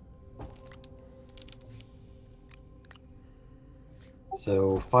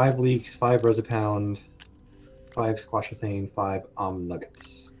 So 5 leeks, 5 rosepound, 5 squashethane, 5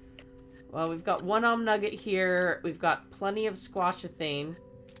 nuggets. Well, we've got 1 nugget here. We've got plenty of squashethane.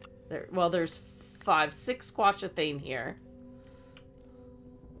 Well, there's 6 squashethane here.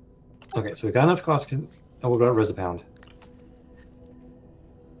 Okay, so we got enough squashethane. Oh, we've got rosepound.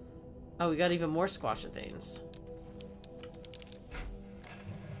 Oh, we got even more squashethanes.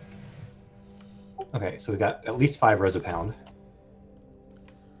 Okay, so we got at least 5 rosepound.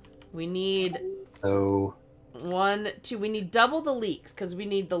 We need... So... 1, 2... We need double the leeks, because we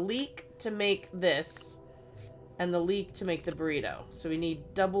need the leek to make this, and the leek to make the burrito. So we need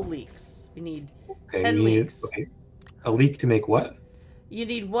double leeks. We need 10 leeks. Okay. A leek to make what? You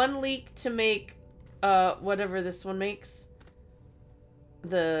need 1 leek to make whatever this one makes.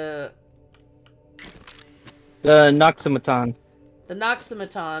 The Noxamaton. The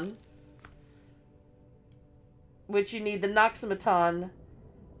Noxamaton. Which you need the Noxamaton...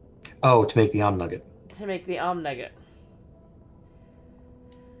 Oh, to make the nugget. To make the nugget.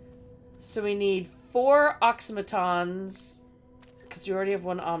 So we need 4 oxymatons, because you already have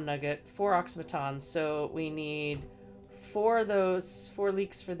 1 nugget. 4 oxymatons, so we need 4 of those. 4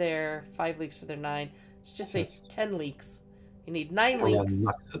 leeks for there, 5 leeks for there, 9. Let's just say 10 leeks. You need 9 leeks.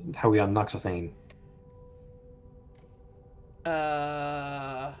 How are we on noxethane?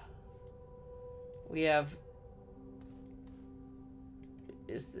 We have...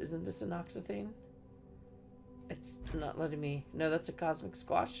 Isn't this an oxethane? It's not letting me... No, that's a cosmic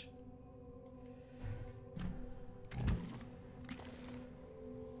squash.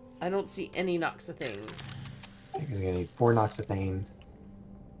 I don't see any noxethane. Because you're going to need 4 noxethane.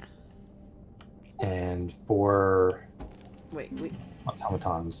 And 4... Wait.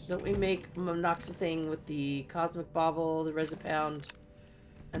 automatons. Don't we make noxethane with the cosmic bauble, the resopound,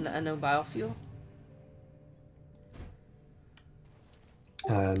 and the unknown biofuel?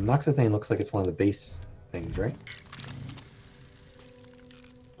 Noxethane looks like it's one of the base things, right?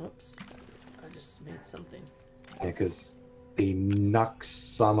 Oops. I just made something. Yeah, because the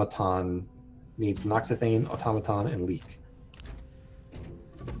Noxamaton needs noxethane, automaton, and leek.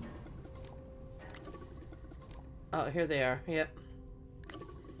 Oh, here they are. Yep.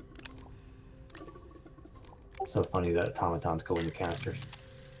 So funny that automatons go into canisters.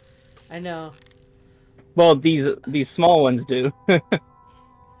 I know. Well, these small ones do.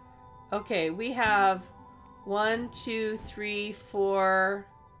 Okay, we have 1, 2, 3, 4.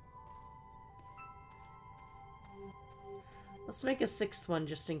 Let's make a 6th one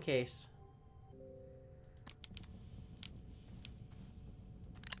just in case.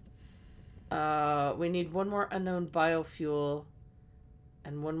 We need one more unknown biofuel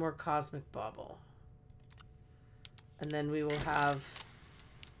and one more cosmic bauble. And then we will have...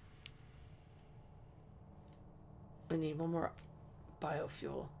 We need one more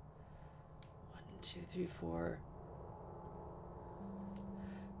biofuel. 1, 2, 3, 4.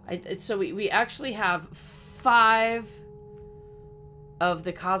 So we actually have 5 of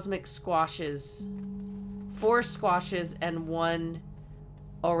the cosmic squashes. 4 squashes and 1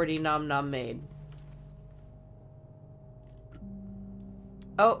 already nom nom made.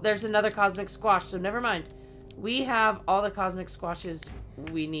 Oh, there's another cosmic squash, so never mind. We have all the cosmic squashes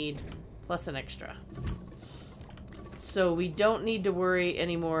we need, plus an extra. So we don't need to worry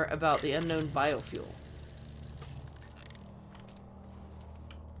anymore about the unknown biofuel.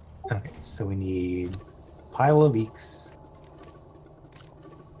 Okay, so we need a pile of leaks.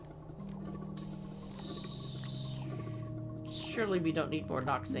 Surely we don't need more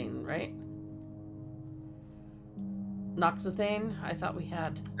noxane, right? Noxathane? I thought we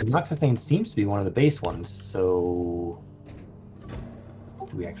had. The noxathane seems to be one of the base ones, so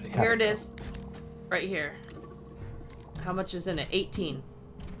do we actually have Here it is. Right here. How much is in it? 18.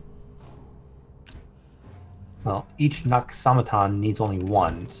 Well, each noxamaton needs only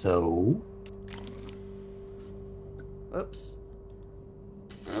 1, so... Whoops.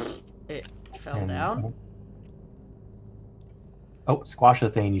 It fell down. Oh,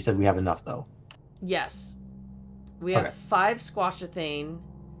 squashathane, you said we have enough, though. Yes. We have 5 squashathane,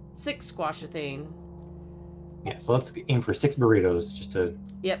 6 squashathane. Yeah, so let's aim for 6 burritos, just to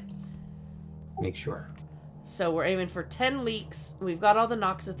make sure. So we're aiming for 10 leaks. We've got all the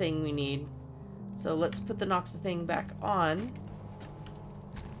noxathane we need. So let's put the noxathane back on.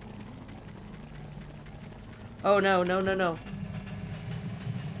 Oh, no, no, no, no.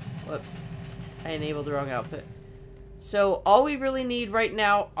 Whoops. I enabled the wrong output. So all we really need right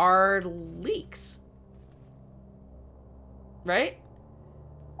now are leaks. Right?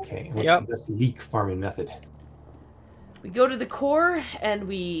 Okay, what's the best leak farming method? We go to the core and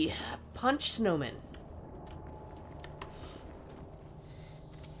we punch snowmen.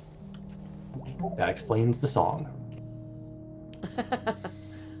 That explains the song.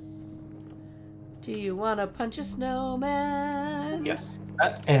 Do you want to punch a snowman? Yes.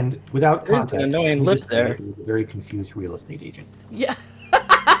 And without context, an annoying list there. He was a very confused real estate agent. Yeah.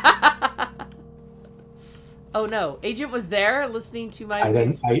 Oh no, agent was there listening to my...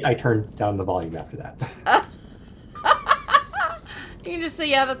 I turned down the volume after that. You can just say,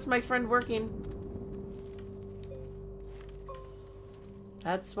 yeah, that's my friend working.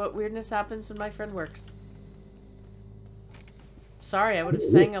 That's what weirdness happens when my friend works. Sorry, I would have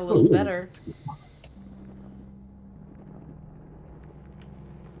sang a little better.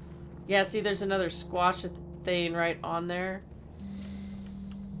 Yeah, see, there's another squash thing right on there.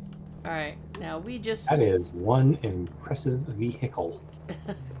 Alright, now we just... That is one impressive vehicle.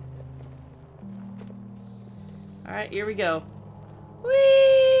 Alright, here we go.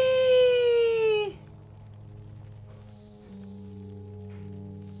 Whee!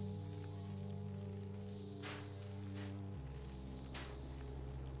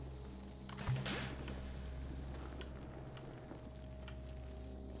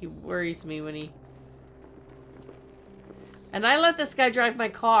 He worries me when he... And I let this guy drive my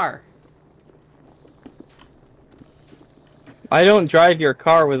car. I don't drive your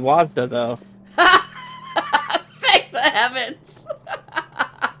car with Wazda, though. Thank the heavens!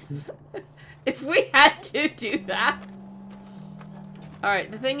 If we had to do that...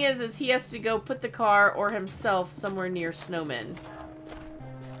 Alright, the thing is he has to go put the car or himself somewhere near snowmen.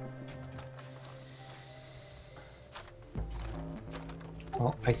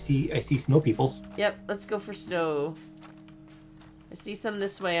 Well, I see snow peoples. Yep, let's go for snow. I see some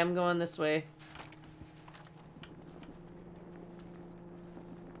this way. I'm going this way.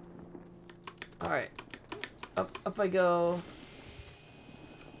 Alright. Up I go.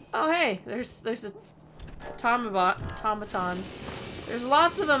 Oh, hey. There's a automaton. There's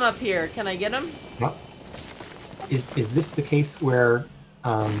lots of them up here. Can I get them? Well, is this the case where,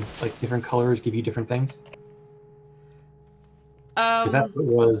 like, different colors give you different things? Because that's what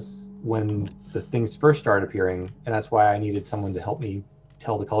it was when the things first started appearing, and that's why I needed someone to help me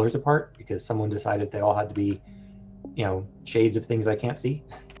tell the colors apart, because someone decided they all had to be, you know, shades of things I can't see.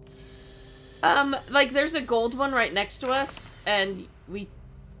 Like, there's a gold one right next to us, and we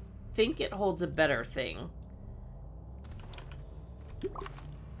think it holds a better thing.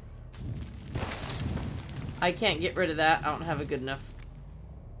 I can't get rid of that. I don't have a good enough.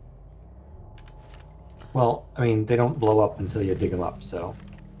 Well, I mean, they don't blow up until you dig them up, so...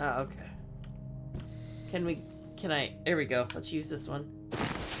 Oh, okay. Can I... There we go. Let's use this one.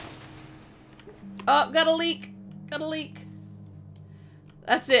 Oh, got a leak. Got a leak.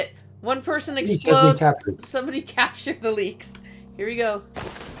 That's it. One person Leak has been explodes. captured. Somebody capture the leaks. Here we go.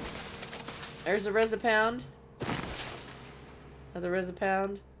 There's a Resopound. Another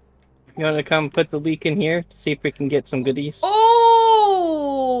Resopound. You want to come put the leak in here to see if we can get some goodies?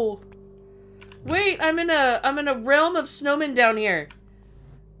 Oh! Wait, I'm in a realm of snowmen down here.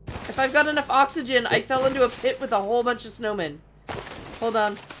 If I've got enough oxygen, I fell into a pit with a whole bunch of snowmen. Hold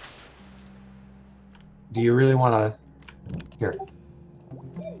on. Do you really want to... Here.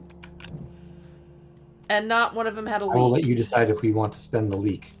 And not one of them had a leak. I will let you decide if we want to spend the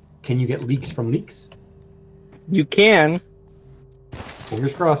leak. Can you get leaks from leaks? You can.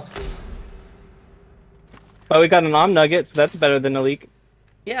 Fingers crossed. But we got an Om Nugget, so that's better than a leak.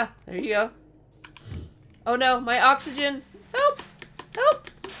 Yeah, there you go. Oh no, my oxygen! Help! Help!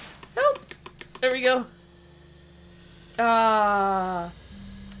 Help! There we go. All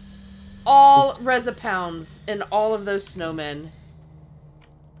Resopounds in all of those snowmen.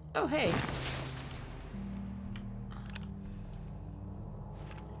 Oh, hey.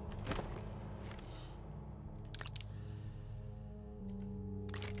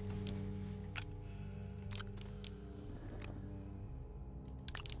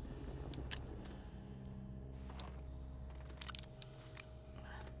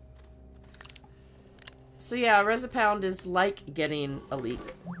 So yeah, Resopound is like getting a leak,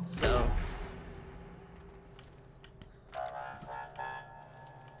 so...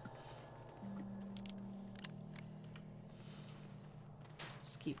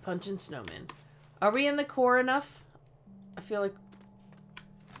 Just keep punching snowmen. Are we in the core enough? I feel like...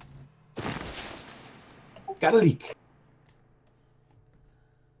 Got a leak.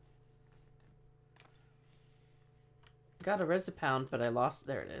 Got a Resopound, but I lost...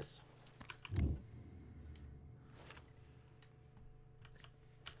 There it is.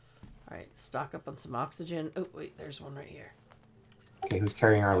 Alright, stock up on some oxygen. Oh, wait, there's one right here. Okay, who's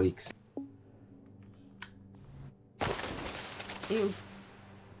carrying our leaks? You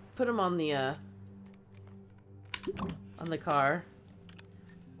put them on the car.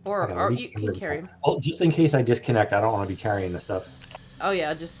 Or you can carry them. Well, just in case I disconnect, I don't want to be carrying the stuff. Oh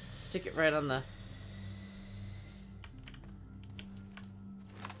yeah, just stick it right on the...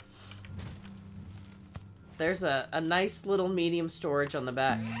 There's a nice little medium storage on the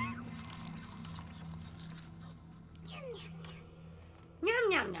back.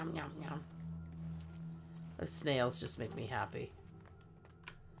 Yum, yum, yum, yum, yum. Those snails just make me happy.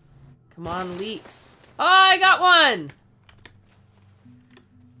 Come on, leaks. Oh, I got one!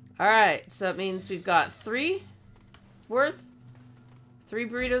 Alright, so that means we've got 3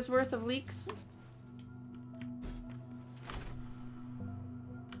 burritos worth of leaks.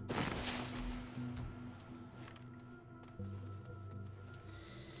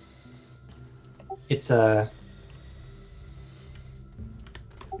 It's a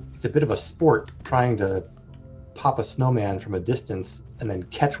bit of a sport trying to pop a snowman from a distance and then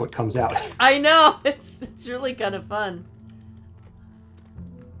catch what comes out. I know! It's really kind of fun.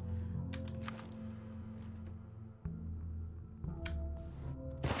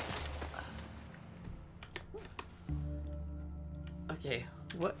 Okay,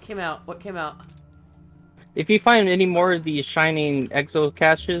 what came out? What came out? If you find any more of these shining exo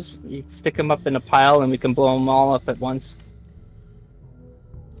caches, you stick them up in a pile and we can blow them all up at once.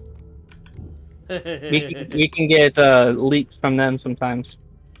 we can get leaks from them sometimes.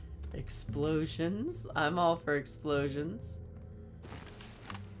 Explosions? I'm all for explosions.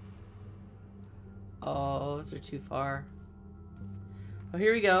 Oh, those are too far. Oh,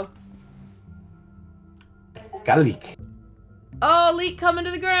 here we go. Got a leak. Oh, leak coming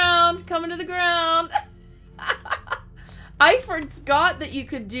to the ground! Coming to the ground! I forgot that you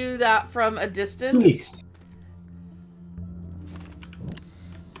could do that from a distance. 2 leaks.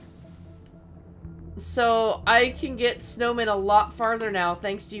 So I can get snowmen a lot farther now,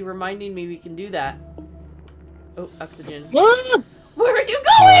 thanks to you reminding me we can do that. Oh, oxygen. Ah! Where are you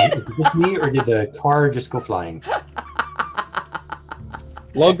going? Is it just me, or did the car just go flying?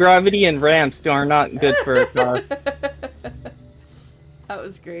 Low gravity and ramps are not good for a car. That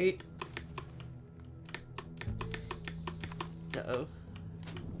was great. Uh-oh.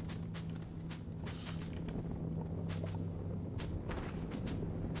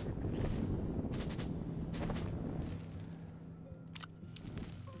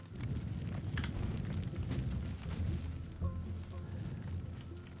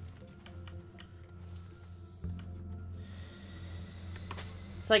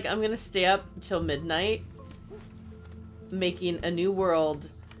 It's like I'm gonna stay up till midnight making a new world,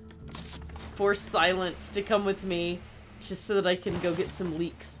 force Silent to come with me just so that I can go get some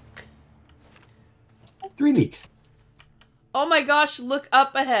leaks. 3 leaks. Oh my gosh, look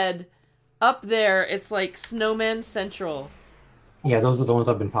up ahead. Up there, it's like Snowman Central. Yeah, those are the ones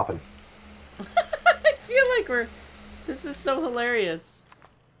I've been popping. I feel like this is so hilarious.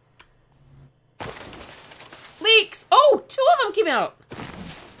 Leaks! Oh, 2 of them came out.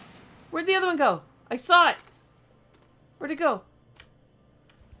 Where'd the other one go? I saw it. Where'd it go?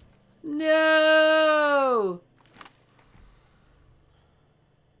 No!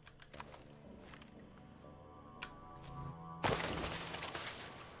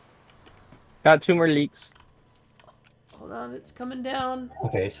 Got 2 more leaks. Hold on, it's coming down.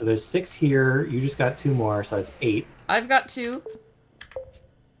 Okay, so there's 6 here. You just got 2 more, so that's 8. I've got 2.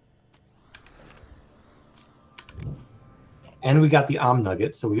 And we got the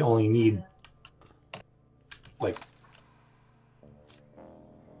nugget, so we only need like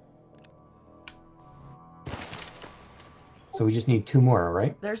so we just need 2 more,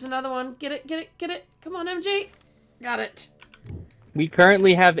 right? There's another one. Get it, get it, get it. Come on, MJ. Got it. We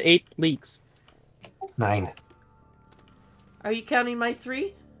currently have 8 leaks. 9. Are you counting my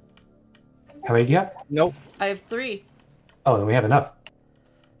 3? How many do you have? Nope. I have 3. Oh, then we have enough.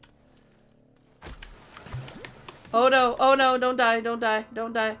 Oh no, oh no, don't die, don't die,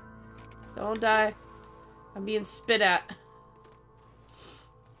 don't die. Don't die. I'm being spit at.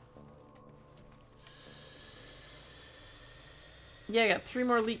 Yeah, I got 3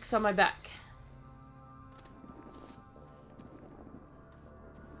 more leaks on my back.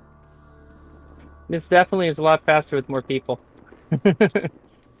 This definitely is a lot faster with more people.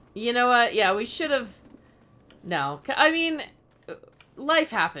 You know what? Yeah, we should have... No. I mean, life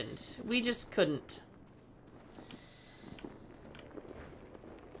happened. We just couldn't.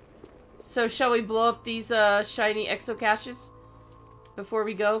 So, shall we blow up these shiny exo caches before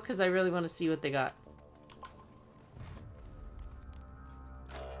we go? Because I really want to see what they got.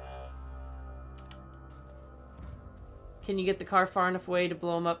 Can you get the car far enough away to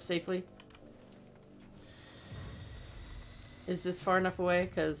blow them up safely? Is this far enough away?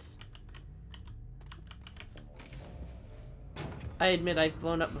 Because I admit I've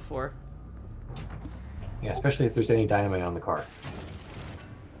blown up before. Yeah, especially if there's any dynamite on the car.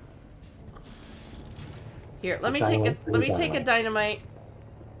 Here, let me take a dynamite.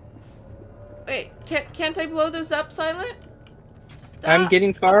 Wait, can't I blow those up, Silent? Stop. I'm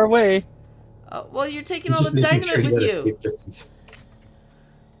getting far away. Oh, well, you're taking He's all just the making dynamite sure he's with at a you. safe distance.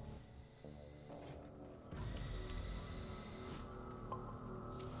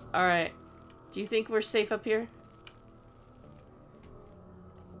 All right. Do you think we're safe up here?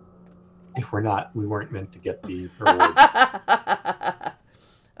 If we're not, we weren't meant to get the rewards.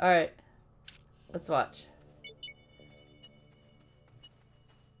 All right. Let's watch.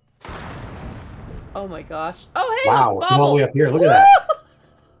 Oh my gosh. Oh, hey, Wow, look, come all the way Bobble. up here. Look at that.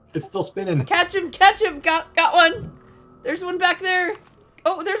 It's still spinning. Catch him, catch him. Got one. There's one back there.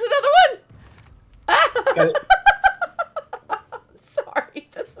 Oh, there's another one. Got it. Sorry,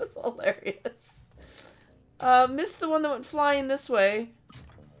 this is hilarious. Missed the one that went flying this way.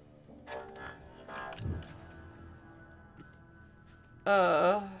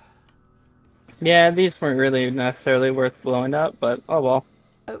 Yeah, these weren't really necessarily worth blowing up, but oh well.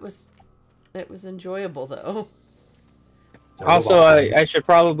 It was enjoyable though. Also, I should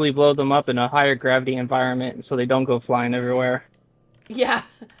probably blow them up in a higher gravity environment so they don't go flying everywhere. Yeah,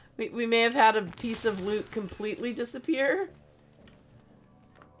 we may have had a piece of loot completely disappear.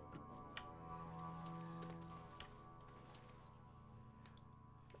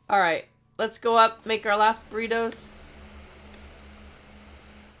 Alright, let's go up, make our last burritos.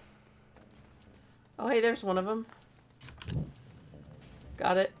 Oh, hey, there's one of them.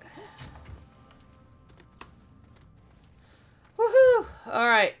 Got it. Woohoo!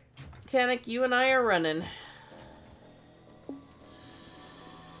 Alright, Tanik, you and I are running.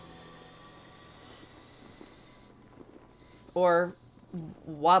 Or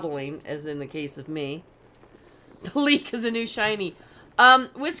waddling, as in the case of me. The leak is a new shiny.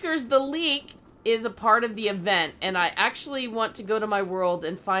 Whiskers, the leak is a part of the event, and I actually want to go to my world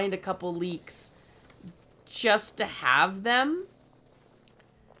and find a couple leaks just to have them.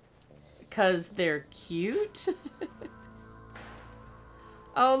 Because they're cute.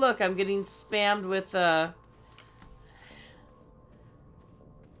 Oh, look, I'm getting spammed with,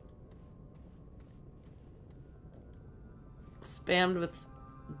 spammed with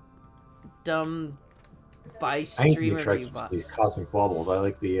dumb buy I need to streamer be attracted to these cosmic baubles. I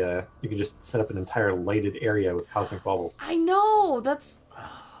like the, you can just set up an entire lighted area with cosmic baubles. I know, that's...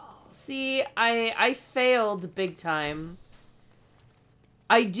 See, I failed big time.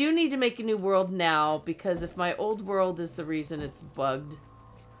 I do need to make a new world now, because if my old world is the reason it's bugged...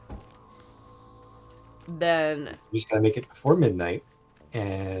 then So you just gotta make it before midnight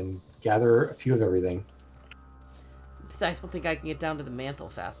and gather a few of everything. I don't think I can get down to the mantle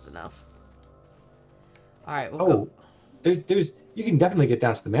fast enough. All right, we'll Oh, there's you can definitely get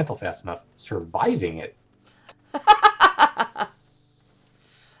down to the mantle fast enough. Surviving it. go.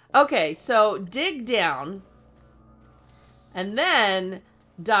 Okay, so dig down, and then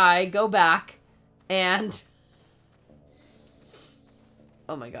die, go back, and...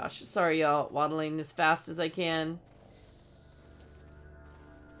 Oh my gosh, sorry y'all, waddling as fast as I can.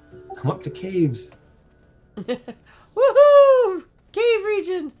 Come up to caves. Woohoo! Cave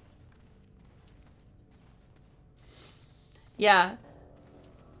region! Yeah.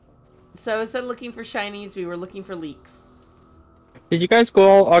 So instead of looking for shinies, we were looking for leaks. Did you guys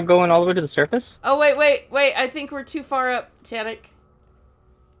go all going all the way to the surface? Oh, wait. I think we're too far up, Tannic.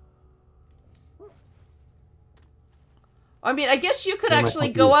 I mean, I guess you could actually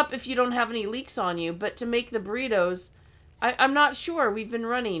go up if you don't have any leaks on you, but to make the burritos, I'm not sure. We've been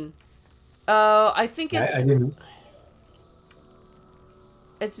running. I think it's... I didn't...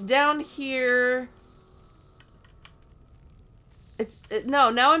 It's down here.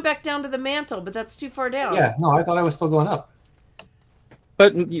 No, now I'm back down to the mantle, but that's too far down. Yeah, no, I thought I was still going up.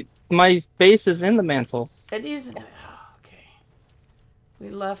 But my base is in the mantle. It is. Oh, okay. We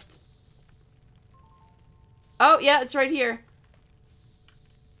left. Oh, yeah, it's right here.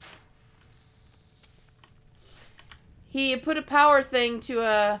 He put a power thing to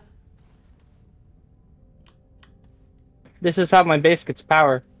a... This is how my base gets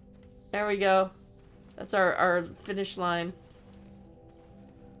power. There we go. That's our finish line.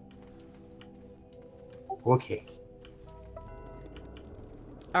 Okay.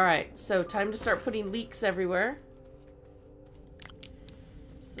 Alright, so time to start putting leeks everywhere.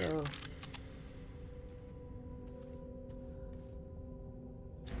 So...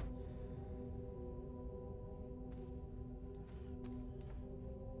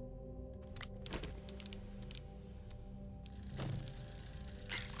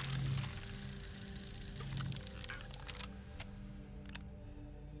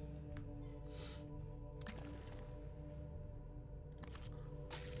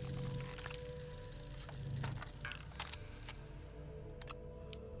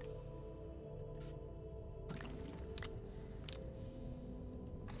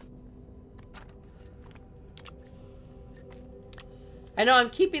 I know,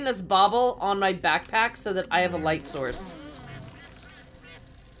 I'm keeping this bauble on my backpack so that I have a light source.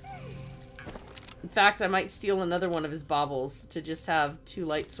 In fact, I might steal another one of his baubles to just have 2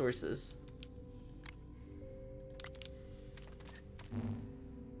 light sources.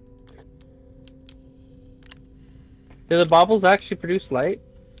 Do the baubles actually produce light?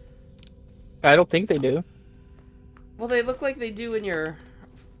 I don't think they do. Well, they look like they do in your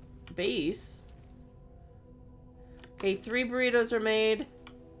base. Okay, 3 burritos are made.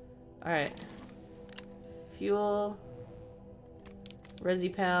 Alright. Fuel.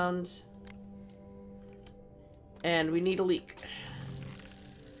 Resi pound. And we need a leak.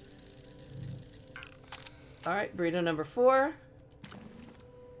 Alright, burrito number 4.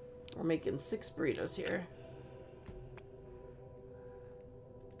 We're making 6 burritos here.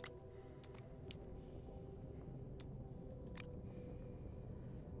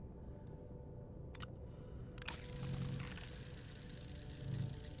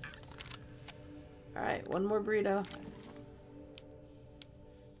 Alright, 1 more burrito.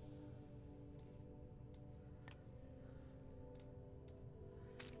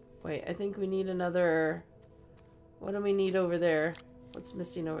 Wait, I think we need another... What do we need over there? What's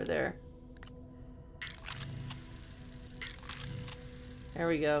missing over there? There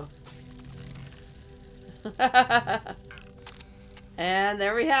we go. And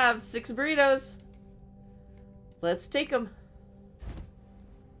there we have 6 burritos. Let's take them.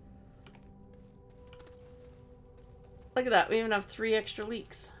 Look at that. We even have 3 extra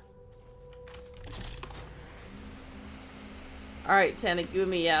leaks. Alright,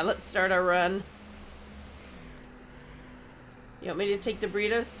 Tanagumi, yeah, let's start our run. You want me to take the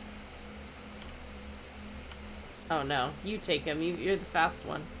burritos? Oh no, you take them. You're the fast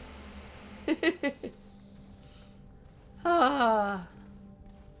one. Ah.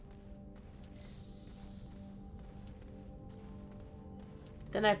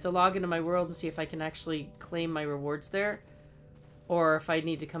 Then I have to log into my world and see if I can actually claim my rewards there. Or if I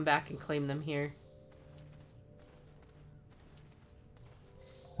need to come back and claim them here.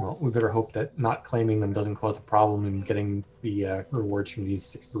 Well, we better hope that not claiming them doesn't cause a problem in getting the rewards from these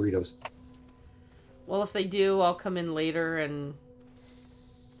 6 burritos. Well, if they do, I'll come in later and...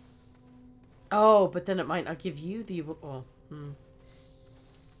 Oh, but then it might not give you the... Oh,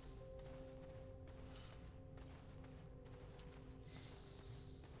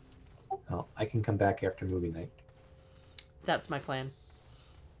 I can come back after movie night. That's my plan.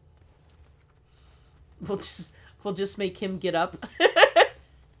 We'll just make him get up.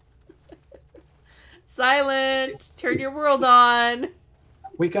 Silent! Turn your world on!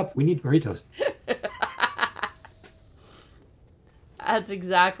 Wake up, we need burritos. That's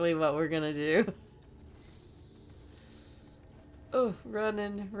exactly what we're gonna do. Oh,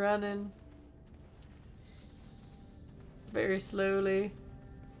 running, running. Very slowly.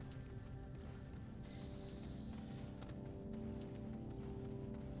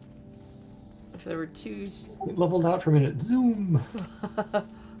 If there were two... We leveled out for a minute. Zoom!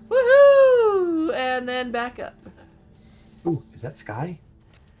 Woohoo! And then back up. Ooh, is that Sky?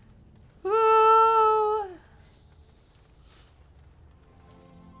 Woo!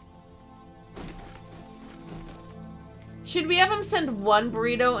 Should we have him send one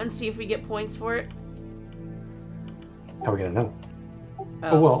burrito and see if we get points for it? How are we gonna know?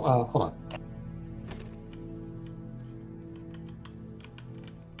 Oh, well, hold on.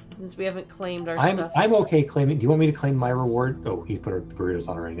 Since we haven't claimed our stuff. I'm okay claiming. Do you want me to claim my reward? Oh, he put our burritos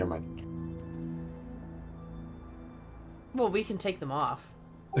on already. Never mind. Well, we can take them off.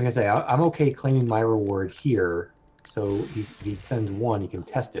 I was gonna say I'm okay claiming my reward here. So if he sends one, he can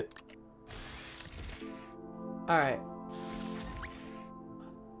test it. All right.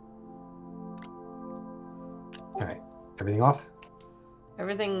 All right. Everything off?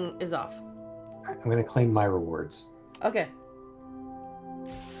 Everything is off. All right, I'm gonna claim my rewards. Okay.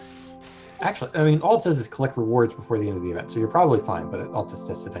 Actually, I mean, all it says is collect rewards before the end of the event, so you're probably fine, but I'll just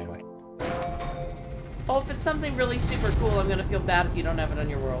test it anyway. Oh, if it's something really super cool, I'm gonna feel bad if you don't have it on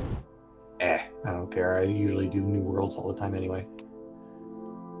your world. I don't care. I usually do new worlds all the time anyway.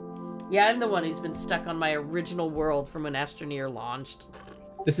 Yeah, I'm the one who's been stuck on my original world from when Astroneer launched.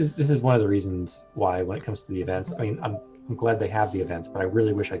 This is one of the reasons why, when it comes to the events, I mean, I'm glad they have the events, but I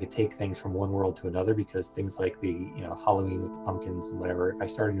really wish I could take things from one world to another, because things like the Halloween with the pumpkins and whatever, if I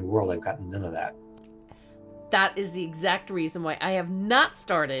start a new world, I've gotten none of that. That is the exact reason why I have not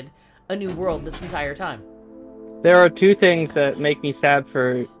started a new world this entire time. There are two things that make me sad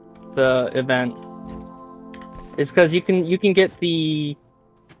for the event. It's because you can get the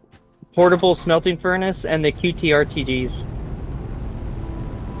portable smelting furnace and the QTRTGs.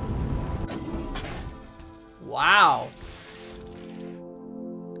 Wow.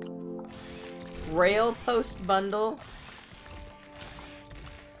 Rail post bundle.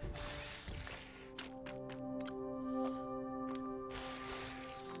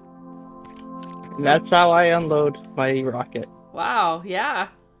 And that's how I unload my rocket. Wow, yeah.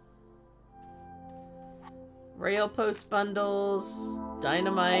 Rail post bundles,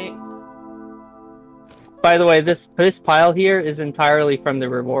 dynamite. By the way, this pile here is entirely from the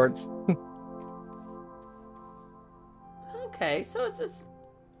rewards. Okay, so it's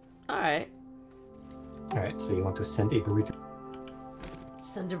alright. Alright, so you want to send a burrito?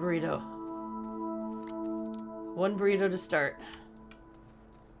 Send a burrito. One burrito to start.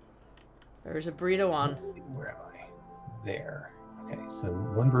 There's a burrito on. Let's see, where am I? There. Okay, so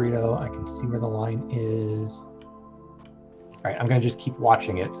one burrito. I can see where the line is. Alright, I'm going to just keep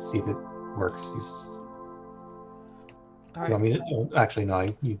watching it, see if it works. All right. You want me to? Oh, actually, no, I'll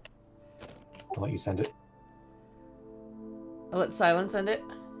let you send it. I'll let Silent send it?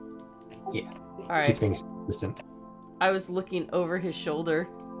 Yeah. Alright. Keep things consistent. I was looking over his shoulder.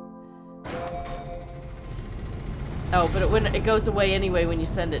 Oh, but it goes away anyway when you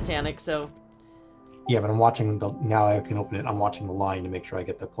send it, Tanik, so... Yeah, but I'm watching now I can open it. I'm watching the line to make sure I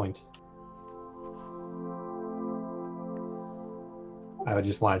get the points. I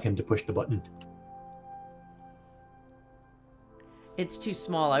just wanted him to push the button. It's too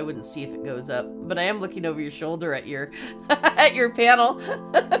small. I wouldn't see if it goes up. But I am looking over your shoulder at your at your panel.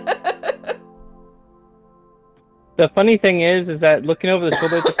 The funny thing is that looking over the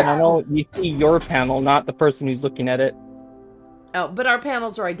shoulder at the panel, you see your panel, not the person who's looking at it. Oh, but our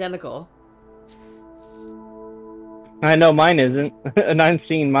panels are identical. I know mine isn't, and I'm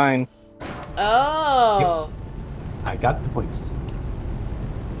seeing mine. Oh. Yep. I got the points.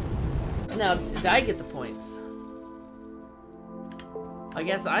 Now, did I get the points? I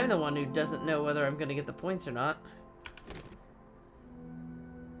guess I'm the one who doesn't know whether I'm going to get the points or not.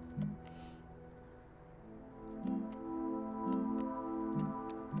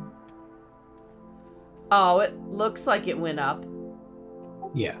 Oh, it looks like it went up.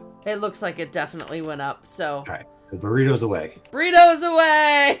 Yeah. It looks like it definitely went up, so... Alright, the burrito's away. Burrito's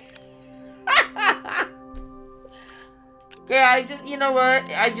away! Yeah, you know what?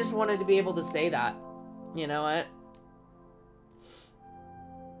 I just wanted to be able to say that. You know what?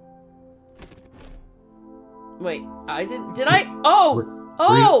 Wait, I didn't... Did I? Oh!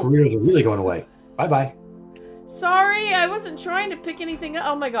 Oh! Burritos are really going away. Bye-bye. Sorry, I wasn't trying to pick anything up.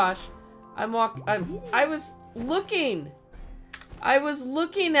 Oh my gosh. I was looking. I was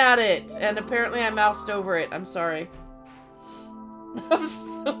looking at it, and apparently I moused over it. I'm sorry. I'm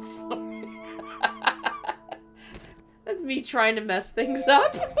so sorry. That's me trying to mess things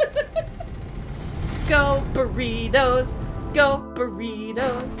up. Go burritos. Go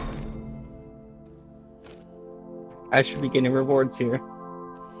burritos. I should be getting rewards here.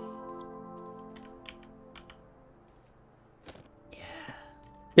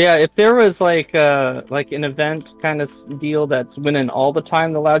 Yeah, if there was like an event kind of deal that's winning all the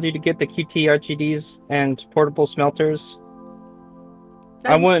time that allowed you to get the QT RGDs and portable smelters,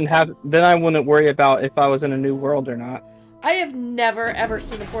 I wouldn't worry about if I was in a new world or not. I have never ever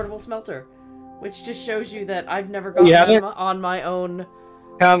seen a portable smelter, which just shows you that I've never gotten them on my own.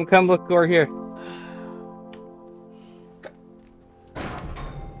 Come look over here.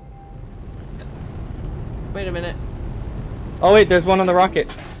 Wait a minute. Oh wait, there's one on the rocket.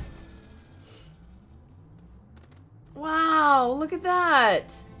 Wow, look at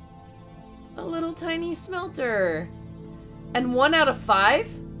that. A little tiny smelter. And 1 out of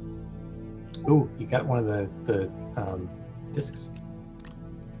 5? Ooh, you got one of the discs.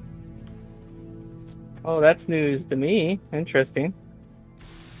 Oh, that's news to me. Interesting.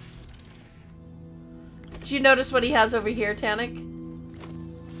 Did you notice what he has over here, Tannic?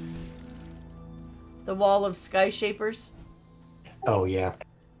 The wall of sky shapers. Oh, yeah.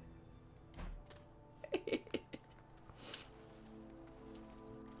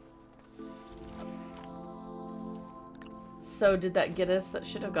 So, did that get us? That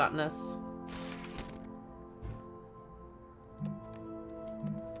should have gotten us.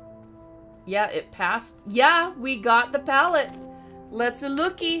 Yeah, it passed. Yeah, we got the pallet. Let's a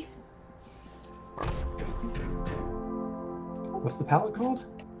looky. What's the palette called?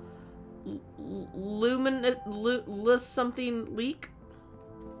 Luminous something leak?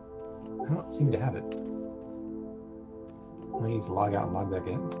 I don't seem to have it. I need to log out and log back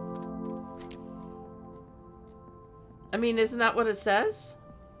in. I mean, isn't that what it says?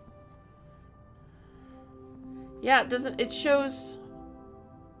 Yeah, it doesn't. It shows.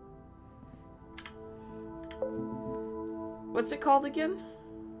 What's it called again?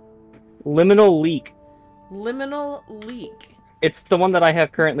 Liminal leak. Liminal leak. It's the one that I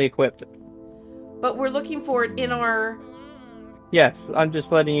have currently equipped. But we're looking for it in our... Yes, I'm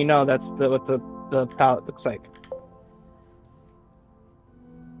just letting you know that's what the palette looks like.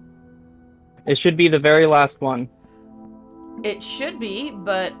 It should be the very last one. It should be,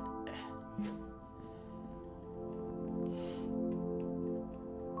 but...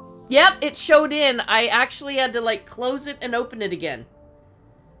 Yep, it showed in. I actually had to, like, close it and open it again.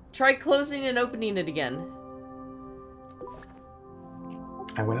 Try closing and opening it again.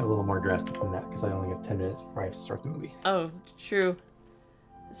 I went a little more drastic than that because I only got 10 minutes before I have to start the movie. Oh, true.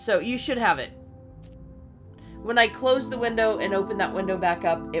 So, you should have it. When I closed the window and opened that window back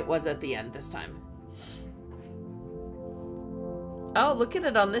up, it was at the end this time. Oh, look at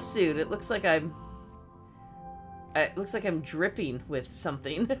it on this suit. It looks like I'm... It looks like I'm dripping with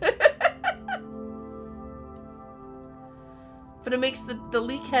something. But it makes the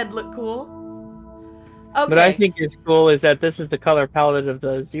leak head look cool. Okay. What I think is cool is that this is the color palette of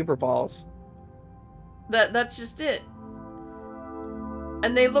the zebra balls. That's just it.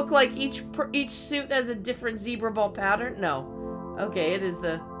 And they look like each suit has a different zebra ball pattern? No. Okay, it is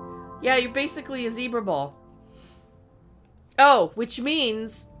the... Yeah, you're basically a zebra ball. Oh, which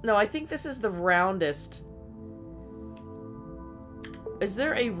means... No, I think this is the roundest. Is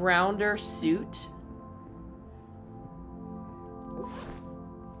there a rounder suit?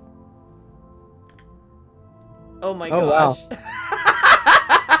 Oh my gosh.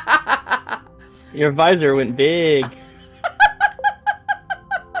 Wow. Your visor went big.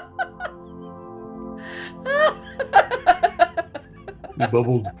 You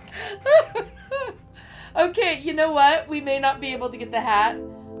bubbled. Okay, you know what? We may not be able to get the hat,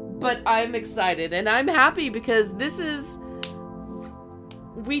 but I'm excited and I'm happy because this is...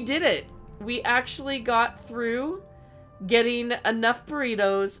 We did it. We actually got through getting enough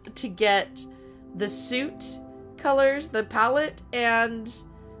burritos to get the suit colors, the palette, and...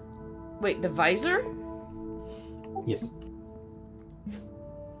 Wait, the visor? Yes.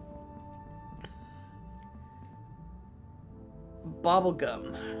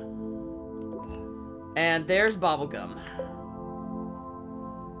 Bubblegum. And there's bubblegum.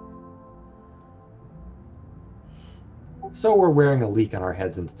 So we're wearing a leak on our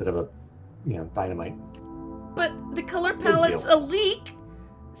heads instead of a, dynamite. But the color palette's a leak,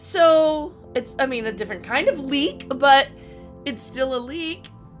 so it's, I mean, a different kind of leak, but It's still a leak.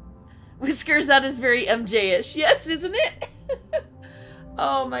 Whiskers, that is very MJ-ish. Yes, isn't it?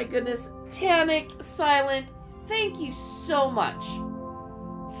 Oh my goodness. Tanic, Silent, thank you so much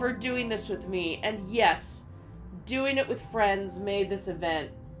for doing this with me. And yes, doing it with friends made this event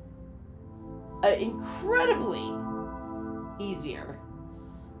incredibly easier.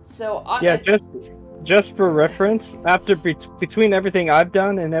 So yeah, just for reference, after between everything I've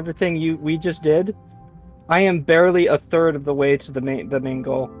done and everything we just did, I am barely a third of the way to the main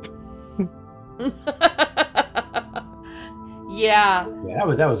goal. Yeah. Yeah,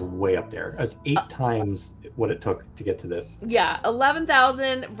 that was way up there. That's 8 times what it took to get to this. Yeah,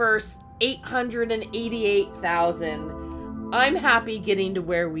 11,000 versus 888,000. I'm happy getting to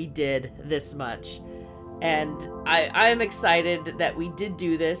where we did this much. And I'm excited that we did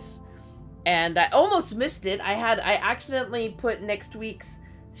do this. And I almost missed it. I accidentally put next week's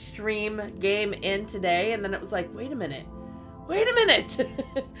stream game in today, and then it was like, wait a minute.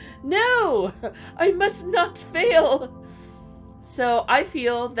 No, I must not fail. So I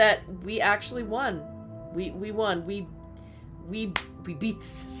feel that we actually won. We won. We beat the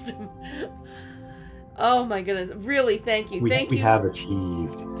system. Oh my goodness. Really, thank you. We have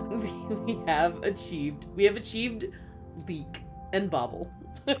achieved. We have achieved. We have achieved leak and bobble.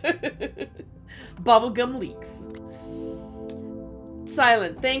 Bubblegum leaks.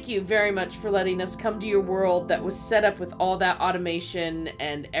 Silent, thank you very much for letting us come to your world that was set up with all that automation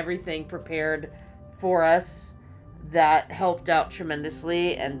and everything prepared for us. That helped out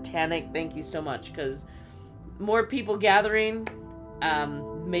tremendously. And Tanic, thank you so much, because more people gathering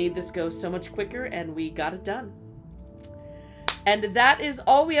made this go so much quicker, and we got it done. And that is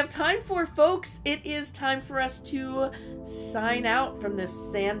all we have time for, folks. It is time for us to sign out from this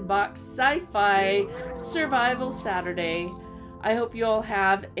Sandbox Sci-Fi Survival Saturday. I hope you all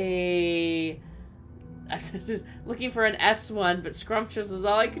have a... I was just looking for an S1, but scrumptious is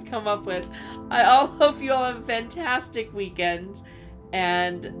all I could come up with. I hope you all have a fantastic weekend.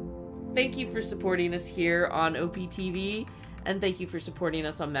 And thank you for supporting us here on OPTV. And thank you for supporting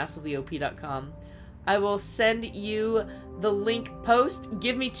us on MassivelyOP.com. I will send you the link post.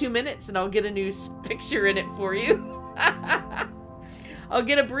 Give me 2 minutes and I'll get a new picture in it for you. I'll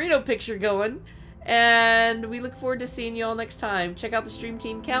get a burrito picture going. And we look forward to seeing you all next time. Check out the Stream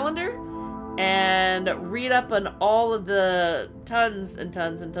Team calendar and read up on all of the tons and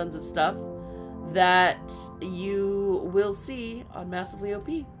tons and tons of stuff that you will see on Massively OP.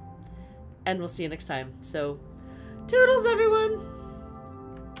 And we'll see you next time. So, toodles, everyone!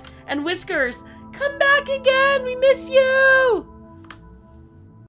 And Whiskers, come back again! We miss you!